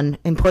stolen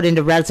and put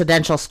into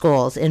residential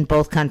schools in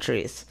both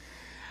countries.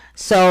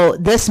 So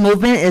this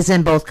movement is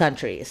in both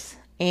countries.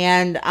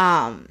 And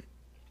I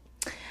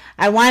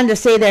wanted to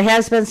say there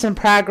has been some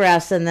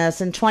progress in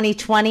this. In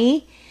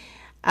 2020,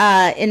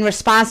 in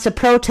response to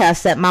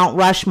protests at Mount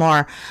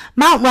Rushmore.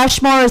 Mount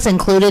Rushmore is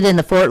included in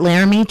the Fort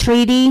Laramie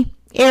Treaty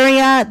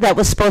area that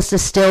was supposed to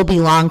still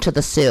belong to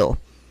the Sioux.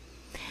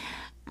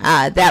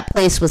 That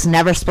place was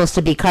never supposed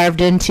to be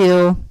carved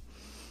into.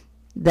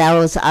 That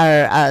was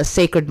our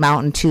sacred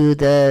mountain to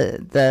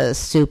the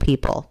Sioux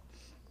people.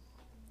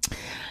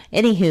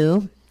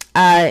 Anywho,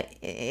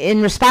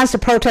 in response to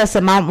protests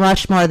at Mount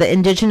Rushmore, the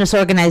indigenous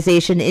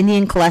organization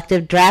Indian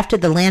Collective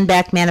drafted the Land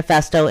Back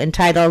Manifesto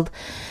entitled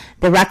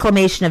the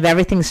reclamation of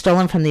everything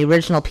stolen from the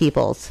original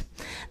peoples.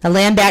 The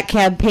Land Back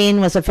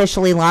campaign was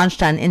officially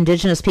launched on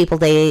Indigenous Peoples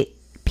Day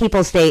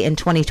in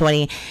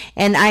 2020.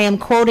 And I am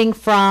quoting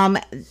from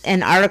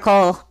an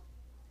article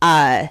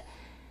on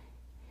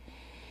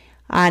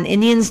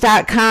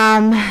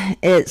Indians.com.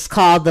 It's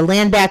called "The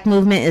Land Back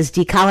Movement is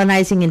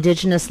Decolonizing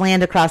Indigenous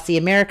Land Across the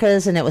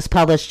Americas," and it was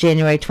published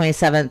January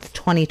 27th,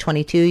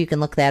 2022. You can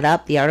look that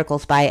up. The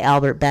article's by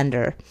Albert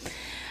Bender.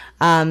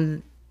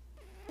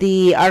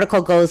 The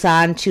article goes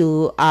on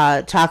to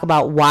talk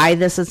about why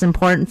this is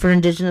important for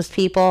Indigenous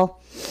people.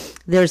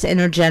 There's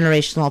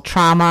intergenerational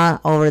trauma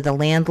over the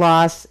land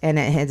loss, and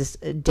it has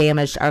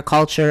damaged our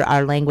culture,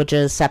 our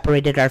languages,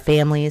 separated our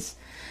families.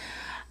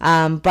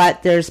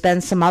 But there's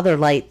been some other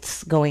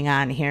lights going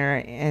on here.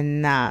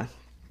 In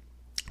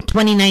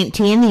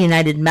 2019, the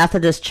United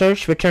Methodist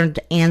Church returned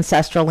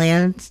ancestral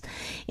lands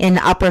in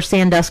Upper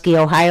Sandusky,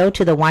 Ohio,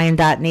 to the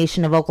Wyandot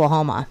Nation of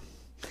Oklahoma.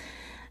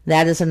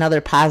 That is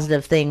another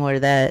positive thing where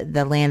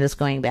the land is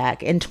going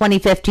back. In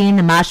 2015,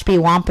 the Mashpee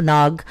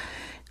Wampanoag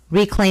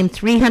reclaimed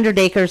 300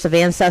 acres of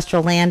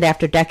ancestral land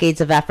after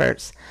decades of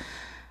efforts.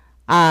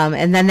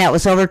 And then that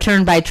was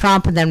overturned by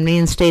Trump and then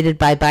reinstated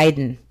by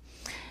Biden.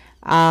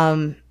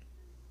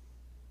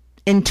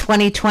 In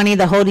 2020,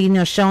 the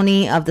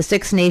Haudenosaunee of the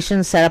Six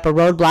Nations set up a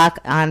roadblock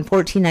on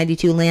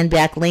 1492 Land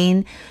Back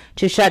Lane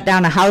to shut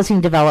down a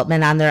housing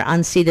development on their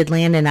unceded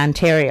land in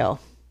Ontario.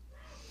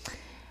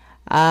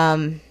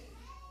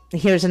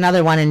 Here's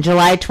another one. In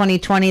July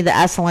 2020, the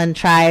Esselen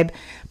tribe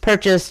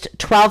purchased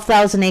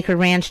 12,000-acre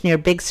ranch near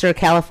Big Sur,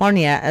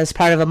 California, as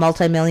part of a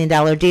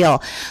multi-million-dollar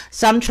deal.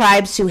 Some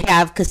tribes who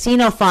have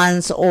casino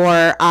funds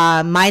or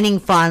mining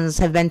funds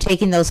have been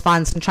taking those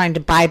funds and trying to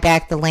buy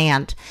back the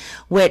land,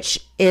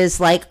 which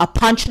is like a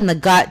punch in the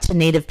gut to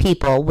Native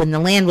people. When the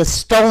land was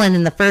stolen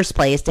in the first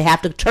place, to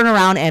have to turn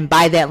around and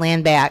buy that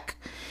land back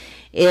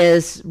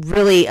is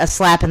really a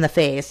slap in the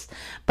face.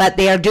 But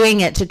they are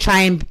doing it to try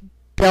and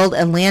build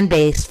a land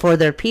base for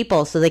their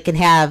people so they can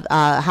have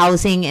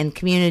housing and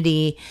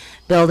community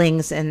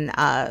buildings and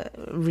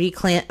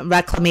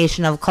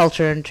reclamation of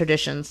culture and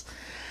traditions.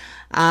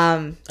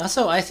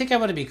 Also, I think I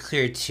want to be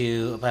clear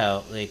too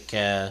about like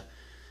a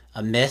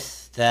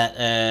myth that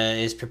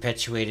is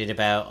perpetuated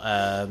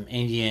about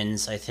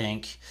Indians. I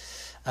think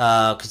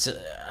because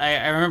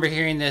I remember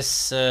hearing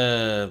this.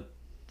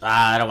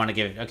 I don't want to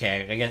give.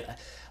 Okay, I guess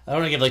I don't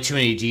want to give like too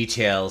many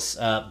details.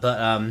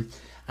 But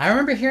I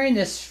remember hearing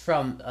this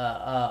from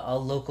a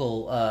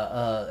local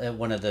at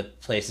one of the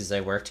places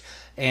I worked,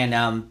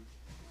 and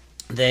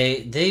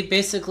they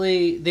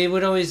basically they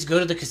would always go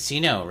to the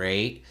casino,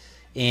 right?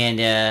 And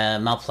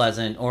Mount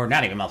Pleasant, or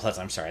not even Mount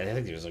Pleasant. I'm sorry, I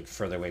think it was like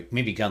further away,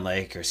 maybe Gun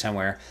Lake or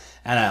somewhere.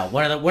 I don't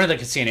know, one of the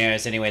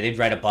casinos. Anyway, they'd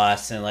ride a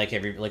bus, and like a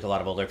lot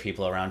of older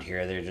people around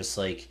here, they're just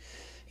like,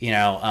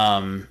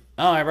 oh,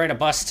 I ride a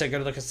bus to go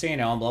to the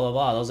casino, and blah blah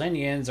blah. Those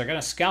Indians are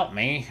gonna scalp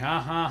me, ha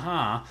ha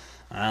ha.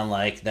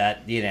 Like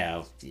that,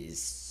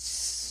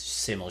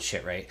 similar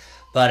shit, right?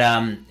 But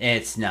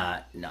it's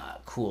not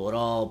cool at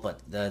all. But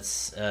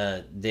that's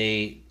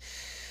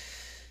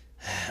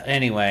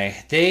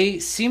anyway. They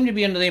seem to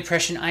be under the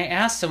impression. I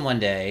asked them one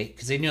day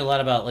because they knew a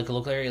lot about like a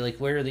local area, like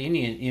where are the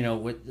Indian,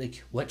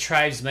 what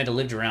tribes might have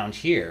lived around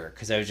here?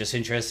 Because I was just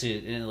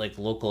interested in like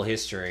local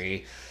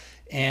history,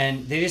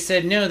 and they just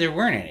said no, there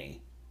weren't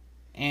any,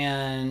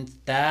 and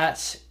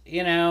that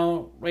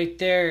right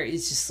there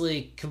is just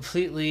like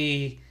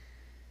completely.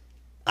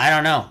 I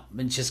don't know.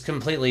 It's just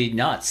completely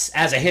nuts.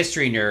 As a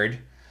history nerd,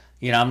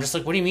 I'm just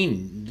like, what do you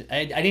mean?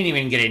 I didn't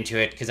even get into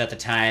it because at the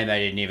time I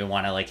didn't even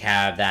want to like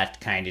have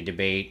that kind of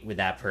debate with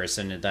that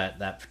person at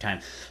that time.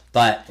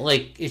 But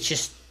like, it's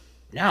just,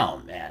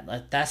 no,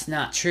 man, that's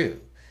not true.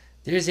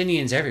 There's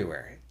Indians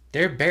everywhere.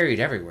 They're buried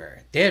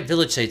everywhere. They have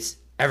village sites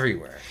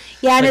everywhere.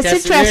 Yeah, and it's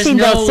interesting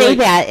they'll say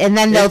that, and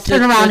then they'll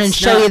turn around and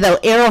show you the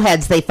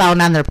arrowheads they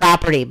found on their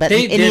property. But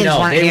Indians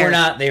weren't here.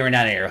 They were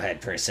not an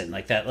arrowhead person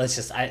like that. I'm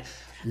just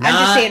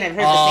saying I've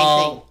heard the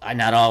same thing.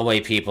 Not all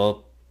white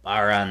people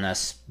are in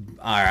this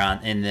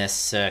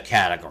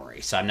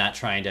category. So I'm not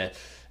trying to.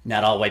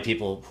 Not all white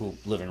people who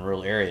live in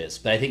rural areas,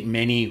 but I think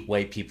many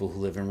white people who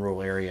live in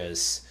rural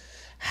areas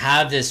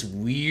have this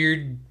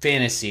weird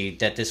fantasy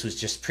that this was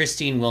just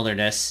pristine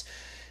wilderness.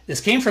 This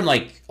came from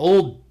like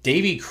old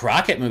Davy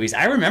Crockett movies.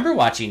 I remember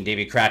watching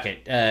Davy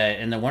Crockett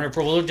in the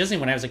Wonderful World of Disney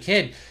when I was a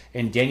kid,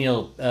 and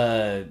Daniel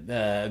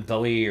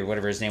Bowie or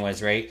whatever his name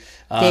was, right?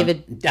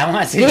 David. I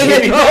want to say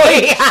David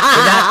Bowie.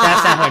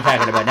 That's not what I'm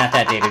talking about. Not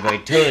that David Bowie.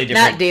 Totally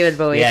different. Not David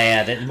Bowie.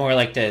 Yeah. More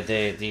like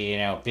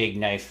the big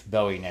knife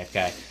Bowie knife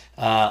guy.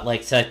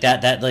 Like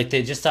that. Like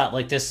they just thought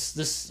like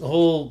this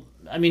whole.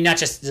 I mean, not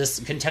just this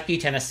Kentucky,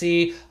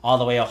 Tennessee, all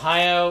the way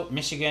Ohio,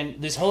 Michigan.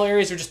 These whole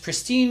areas were just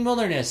pristine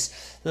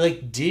wilderness.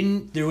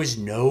 There was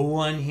no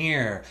one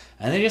here.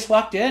 And they just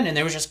walked in and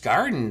there was just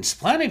gardens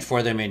planted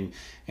for them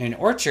and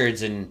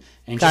orchards and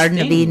Garden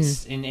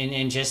just of Eden.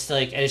 And just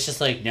like, it's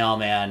just like, no,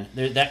 man,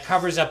 that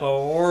covers up a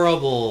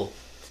horrible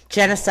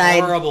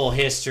genocide, horrible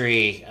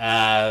history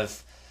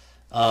of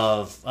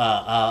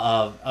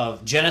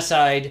of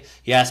genocide,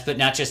 yes, but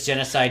not just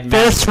genocide.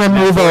 Forced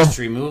removal. Forced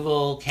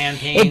removal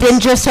campaigns. It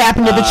didn't just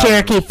happen to the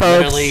Cherokee folks.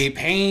 Literally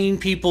paying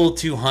people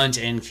to hunt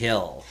and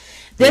kill.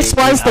 This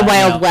was the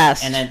Wild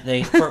West. And then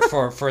they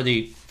for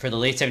the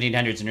late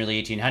 1700s and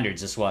early 1800s,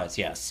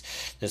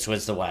 this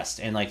was the West,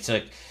 and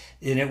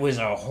and it was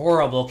a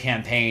horrible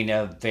campaign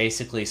of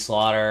basically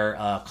slaughter,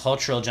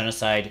 cultural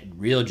genocide,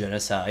 real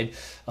genocide,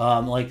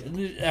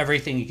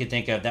 everything you could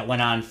think of that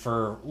went on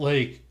for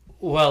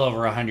well over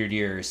 100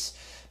 years.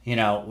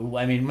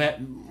 I mean,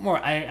 more.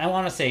 I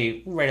want to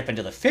say right up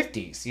into the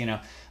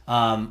 50s.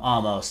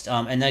 Almost.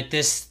 And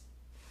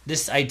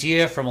this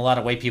idea from a lot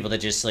of white people that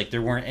just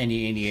there weren't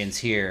any Indians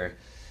here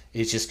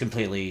is just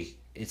completely.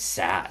 It's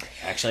sad,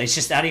 actually. It's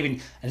just I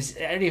don't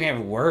even have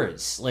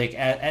words.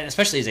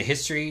 Especially as a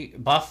history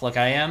buff like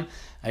I am,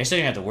 I just don't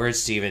even have the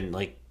words to even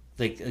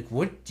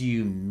what do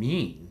you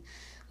mean?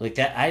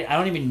 That I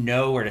don't even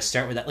know where to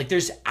start with that.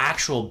 There's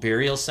actual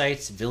burial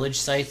sites, village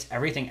sites,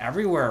 everything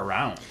everywhere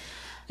around.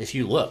 If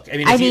you look,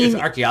 if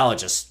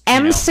archaeologists,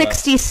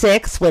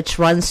 M66, which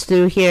runs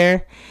through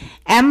here,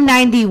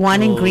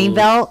 M91 in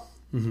Greenbelt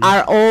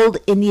are old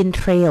Indian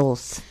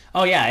trails.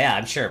 Oh yeah,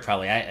 I'm sure.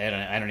 Probably, I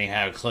don't even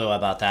have a clue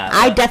about that.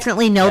 I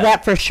definitely know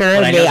that for sure.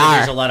 But I know they that are.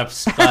 There's a lot of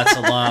spots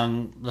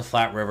along the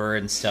Flat River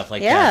and stuff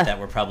like that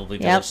were probably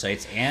village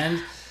sites, and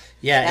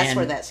that's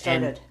where that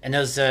started. And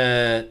those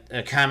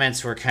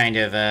comments were kind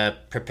of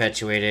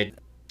perpetuated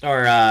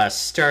or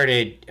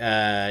started.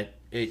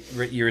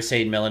 You were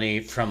saying, Melanie,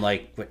 from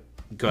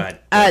go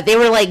ahead. They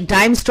were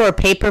dime store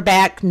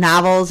paperback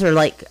novels or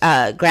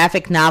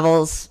graphic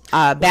novels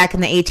back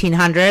in the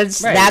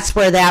 1800s. Right. That's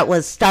where that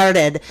was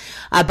started.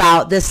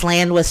 About this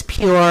land was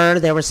pure.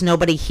 There was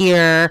nobody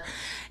here.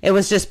 It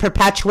was just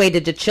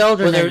perpetuated to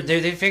children. Well,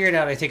 they figured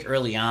out, I think,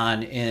 early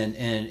on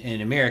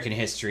in American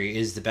history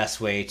is the best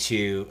way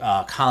to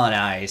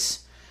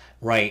colonize.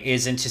 Right,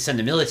 isn't to send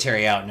the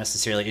military out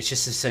necessarily. It's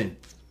just to send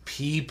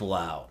people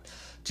out.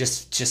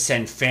 Just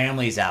send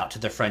families out to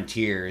the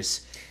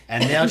frontiers.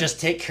 And they'll just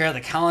take care of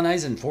the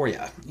colonizing for you.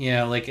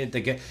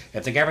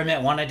 If the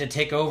government wanted to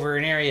take over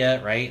an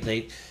area, right?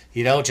 They,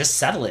 just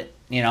settle it.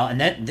 And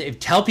then they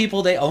tell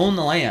people they own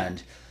the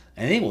land,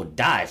 and they will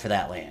die for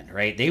that land,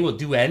 right? They will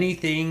do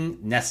anything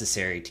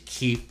necessary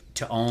to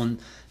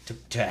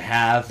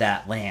have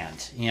that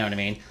land. You know what I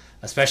mean?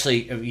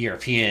 Especially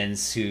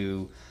Europeans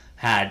who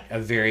had a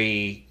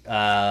very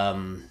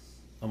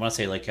I want to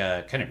say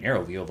a kind of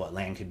narrow view of what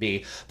land could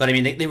be. But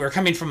they were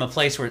coming from a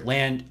place where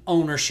land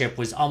ownership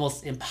was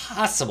almost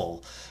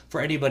impossible for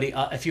anybody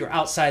if you were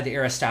outside the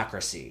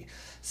aristocracy.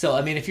 So,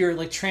 if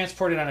you're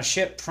transported on a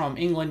ship from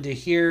England to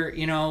here,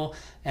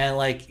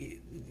 and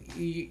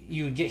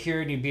you would get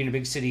here and you'd be in a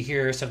big city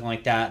here or something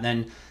like that, and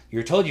then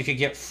you're told you could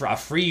get a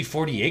free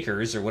 40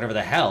 acres or whatever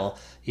the hell,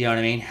 you know what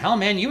I mean? Hell,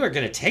 man, you are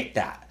going to take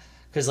that.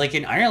 Because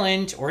in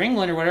Ireland or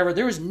England or whatever,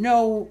 there was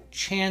no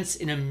chance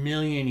in a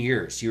million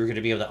years you were going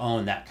to be able to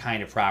own that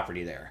kind of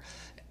property there.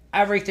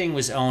 Everything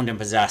was owned and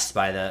possessed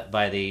by the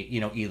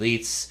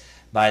elites,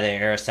 by the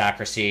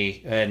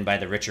aristocracy, and by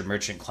the richer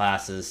merchant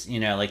classes.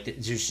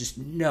 There's just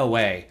no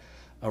way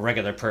a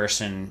regular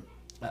person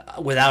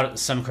without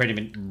some kind of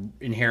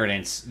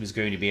inheritance was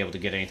going to be able to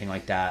get anything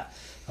like that.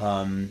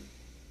 In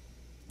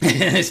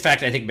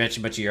fact, I think much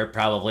of Europe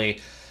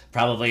probably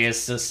is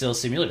still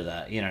similar to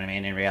that, you know what I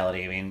mean? In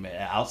reality,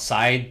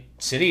 outside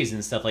cities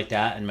and stuff like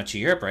that, and much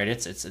of Europe, right?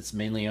 It's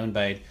mainly owned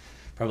by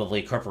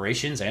probably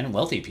corporations and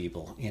wealthy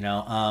people,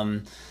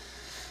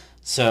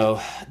 So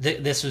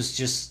this was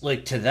just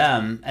to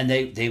them, and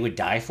they would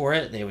die for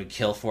it. They would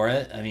kill for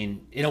it.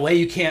 In a way,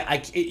 you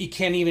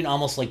can't even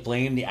almost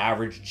blame the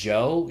average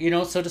Joe,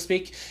 so to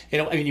speak.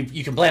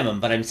 You can blame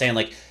them, but I'm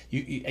saying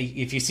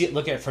if you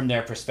look at it from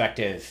their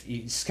perspective,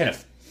 you just kind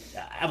of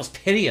almost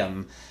pity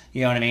them.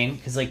 You know what I mean?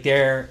 Because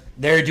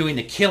they're doing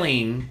the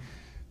killing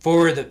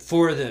for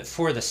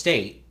the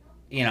state.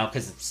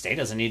 Because the state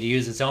doesn't need to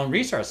use its own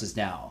resources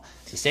now.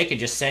 The state can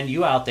just send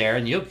you out there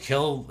and you'll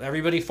kill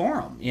everybody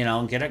for them.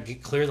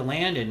 And clear the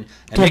land and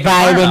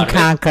divide and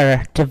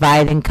conquer.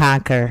 Divide and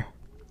conquer.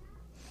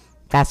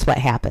 That's what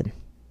happened.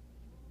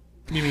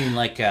 You mean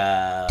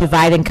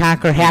divide and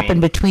conquer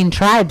happened between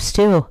tribes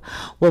too.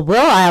 Well, we'll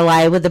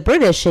ally with the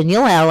British and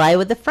you'll ally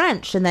with the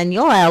French and then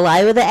you'll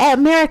ally with the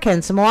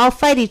Americans and we'll all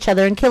fight each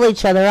other and kill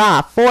each other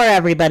off for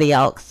everybody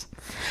else.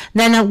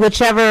 Then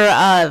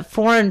whichever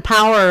foreign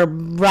power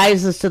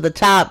rises to the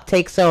top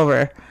takes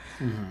over.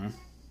 Mm-hmm.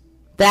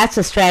 That's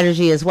a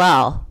strategy as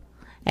well.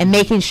 And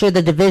making sure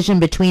the division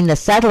between the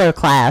settler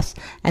class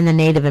and the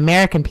Native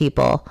American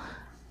people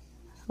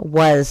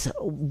was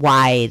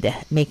wide,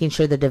 making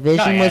sure the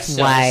division was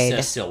wide.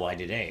 It's still wide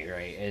today,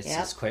 right?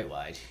 It's quite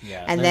wide.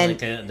 Yeah, and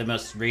then the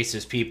most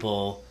racist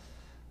people,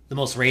 the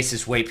most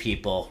racist white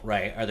people,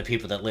 right, are the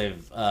people that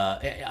live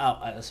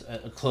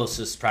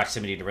closest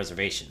proximity to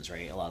reservations,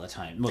 right? A lot of the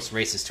time, most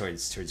racist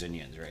towards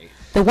Indians, right?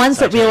 The ones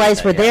that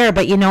realized we're there,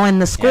 but in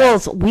the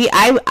schools,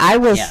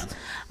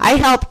 I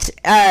helped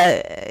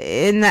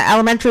in the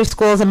elementary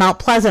schools in Mount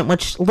Pleasant,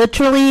 which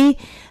literally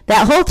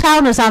That whole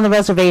town was on the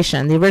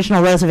reservation, the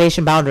original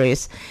reservation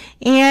boundaries.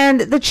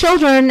 And the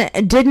children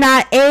did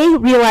not, A,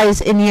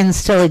 realize Indians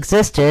still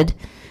existed.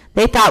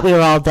 They thought we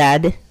were all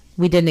dead.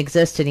 We didn't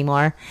exist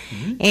anymore.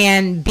 Mm-hmm.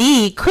 And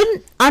B,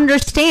 couldn't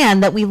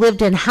understand that we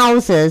lived in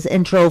houses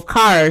and drove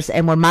cars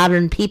and were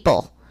modern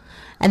people.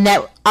 And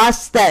that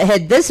us that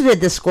had visited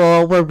the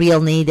school were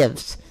real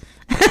natives.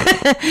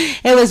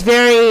 It was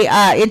very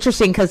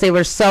interesting because they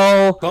were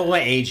so... But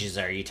what ages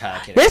are you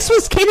talking This about?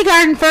 was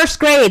kindergarten, first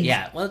grade.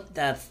 Yeah, well,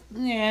 that's...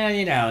 Yeah,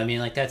 you know, I mean,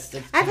 like, that's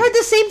I've heard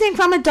the same thing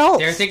from adults.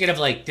 They're thinking of,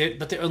 like...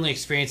 But their only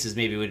experiences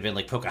maybe would have been,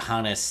 like,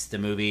 Pocahontas, the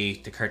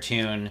movie, the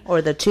cartoon.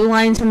 Or the 2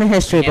 lines in the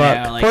history book.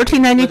 Like,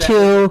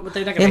 1492,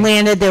 they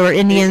landed, there were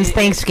Indians,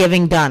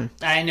 Thanksgiving, done.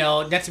 I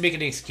know, not to make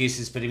any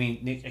excuses, but, I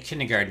mean, a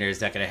kindergartner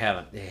is not going to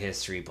have a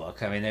history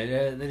book. I mean,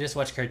 they just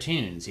watch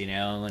cartoons, you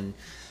know, and...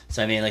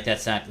 So, I mean, like,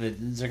 that's not...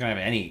 They're going to have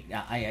any...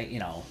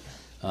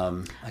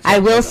 I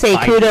will say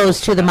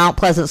kudos to the Mount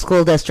Pleasant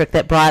School District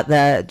that brought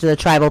the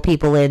tribal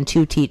people in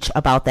to teach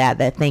about that.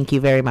 Thank you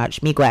very much.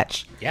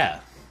 Miigwech. Yeah,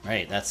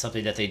 right. That's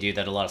something that they do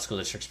that a lot of school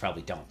districts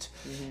probably don't.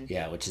 Mm-hmm.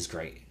 Yeah, which is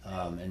great.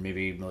 And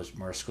maybe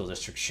more school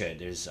districts should.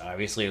 There's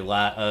obviously a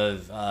lot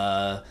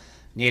of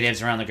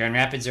natives around the Grand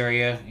Rapids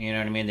area. You know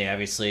what I mean? They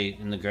obviously,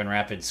 in the Grand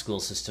Rapids school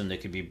system, they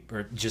could be...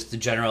 Or just the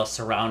general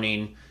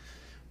surrounding...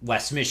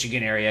 West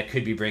Michigan area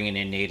could be bringing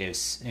in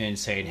natives and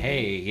saying,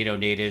 hey, you know,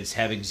 natives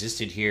have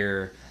existed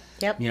here,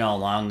 you know,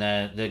 along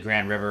the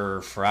Grand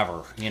River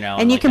forever, you know.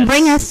 And you can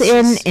bring us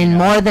in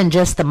more than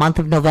just the month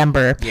of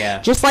November. Yeah.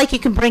 Just like you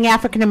can bring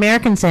African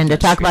Americans in to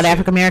talk about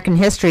African American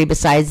history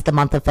besides the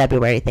month of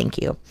February. Thank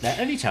you. At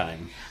any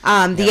time.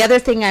 The other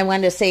thing I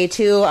wanted to say,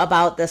 too,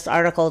 about this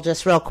article,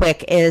 just real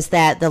quick, is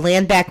that the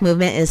land back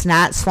movement is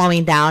not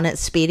slowing down.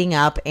 It's speeding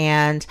up.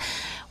 And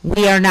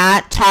we are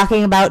not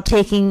talking about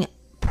taking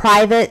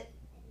private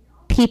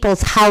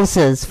people's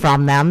houses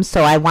from them,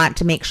 so I want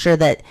to make sure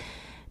that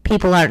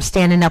people aren't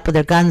standing up with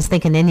their guns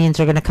thinking Indians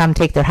are going to come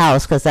take their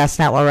house, because that's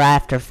not what we're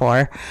after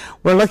for.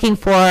 We're looking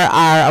for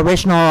our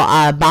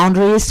original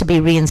boundaries to be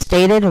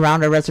reinstated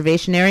around our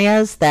reservation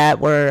areas that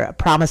were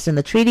promised in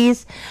the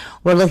treaties.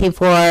 We're looking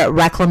for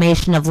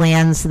reclamation of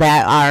lands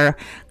that are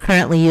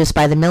currently used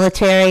by the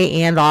military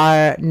and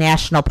our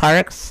national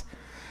parks.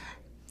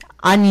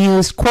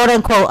 Unused,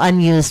 quote-unquote,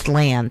 unused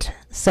land.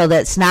 So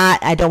that's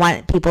not, I don't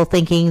want people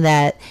thinking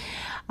that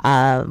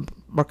we're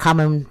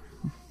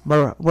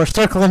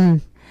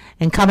circling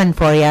and coming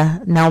for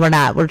you. No, we're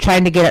not. We're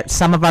trying to get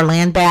some of our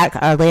land back,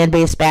 our land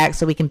base back,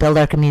 so we can build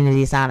our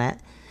communities on it.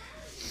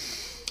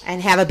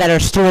 And have a better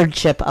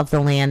stewardship of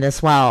the land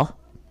as well.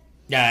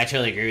 Yeah, I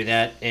totally agree with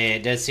that.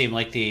 It does seem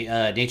like the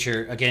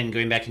nature, again,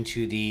 going back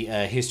into the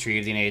history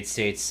of the United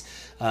States,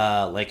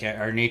 like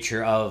our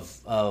nature of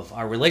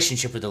our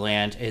relationship with the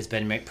land has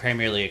been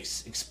primarily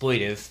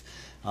exploitive.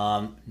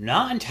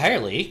 Not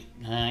entirely.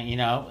 You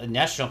know,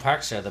 national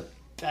parks are the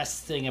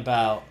best thing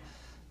about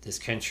this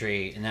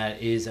country, and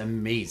that is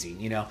amazing.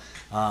 You know,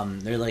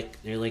 they're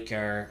like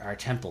our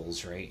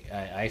temples, right?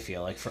 I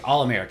feel like for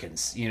all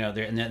Americans. You know,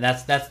 and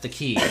that's the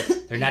key.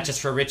 They're not just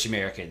for rich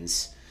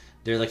Americans.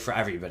 They're like for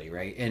everybody,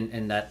 right?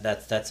 And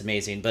that's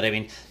amazing. But I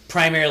mean,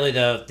 primarily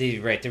the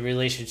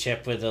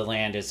relationship with the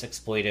land is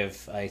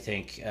exploitive, I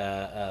think,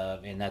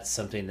 and that's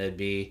something that'd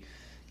be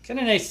kind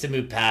of nice to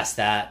move past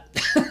that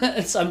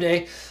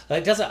someday.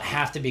 It doesn't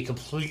have to be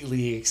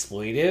completely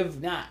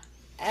exploitive. Not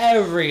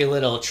every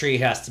little tree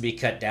has to be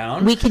cut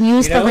down. We can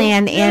use the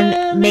land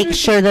and make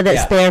sure that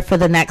it's there for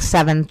the next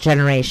 7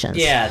 generations.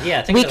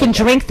 Yeah. We can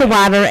drink the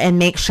water and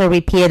make sure we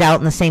pee it out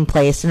in the same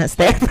place, and it's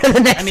there for the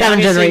next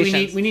 7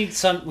 generations.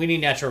 We need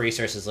natural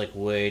resources like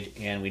wood,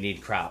 and we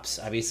need crops,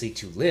 obviously,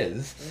 to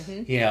live.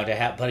 Mm-hmm. You know, to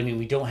have. But I mean,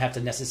 we don't have to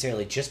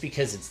necessarily, just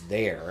because it's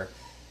there,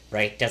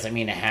 right, doesn't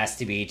mean it has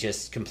to be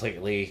just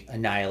completely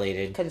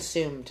annihilated.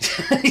 Consumed.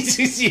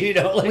 You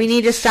know, like, we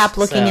need to stop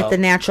looking at the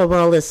natural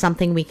world as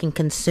something we can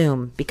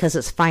consume, because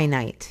it's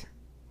finite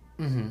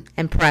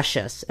and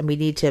precious. And we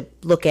need to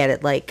look at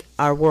it like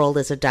our world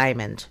is a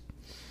diamond.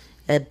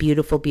 A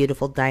beautiful,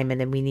 beautiful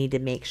diamond. And we need to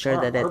make sure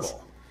that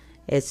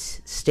it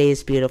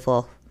stays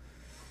beautiful.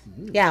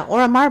 Yeah,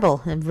 or a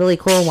marble. A really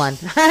cool one.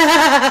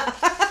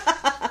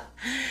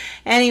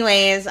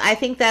 Anyways, I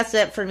think that's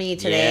it for me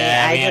today.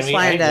 Yeah,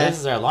 this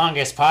is our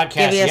longest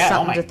podcast. Give you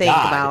something to think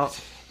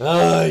about.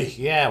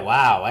 Yeah,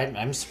 wow.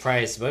 I'm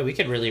surprised. Boy, we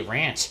could really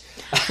rant.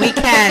 We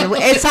can.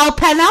 It's all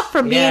pent up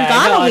from being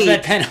gone a week.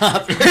 It's been pent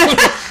up.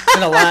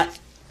 Been a lot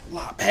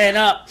pent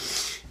up.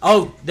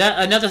 Oh,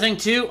 another thing,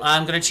 too.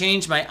 I'm going to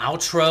change my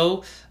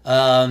outro.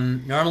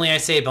 Normally I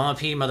say Bumma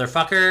P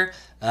motherfucker.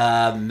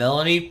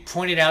 Melanie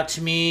pointed out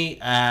to me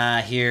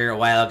here a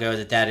while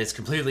ago that is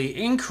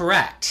completely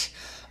incorrect.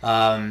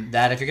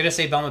 That if you're gonna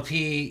say Bumma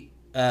P,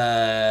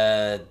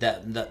 that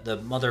the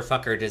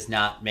motherfucker does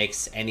not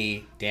makes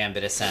any damn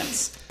bit of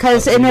sense.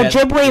 Because in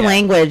Ojibwe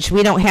language,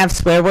 we don't have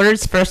swear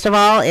words, first of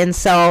all, and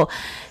so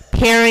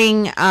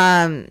pairing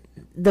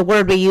the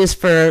word we use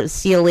for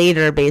see you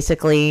later,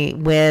 basically,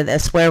 with a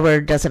swear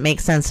word doesn't make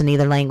sense in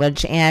either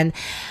language. And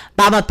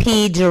Bama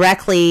P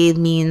directly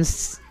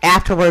means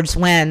afterwards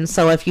when.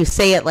 So if you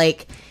say it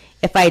like,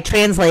 if I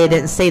translate it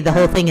and say the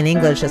whole thing in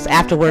English, it's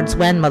afterwards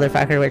when,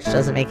 motherfucker, which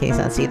doesn't make any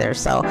sense either.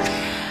 So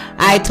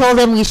I told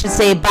him we should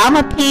say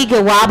Bama P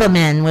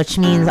Gawabaman, which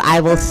means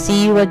I will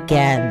see you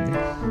again.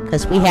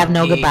 Because we have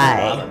no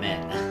goodbye.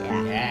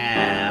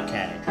 Yeah,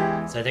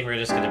 okay. So I think we're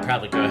just going to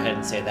probably go ahead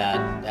and say that.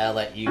 I'll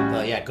let you,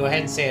 go ahead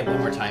and say it one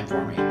more time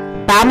for me.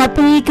 Bama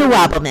P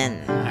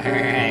Gawabaman. All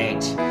right.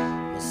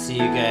 We'll see you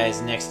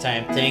guys next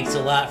time. Thanks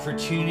a lot for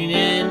tuning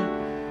in.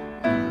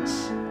 And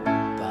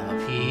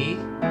Bama P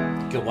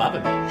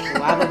Gawabaman.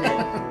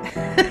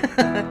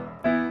 Gawabaman.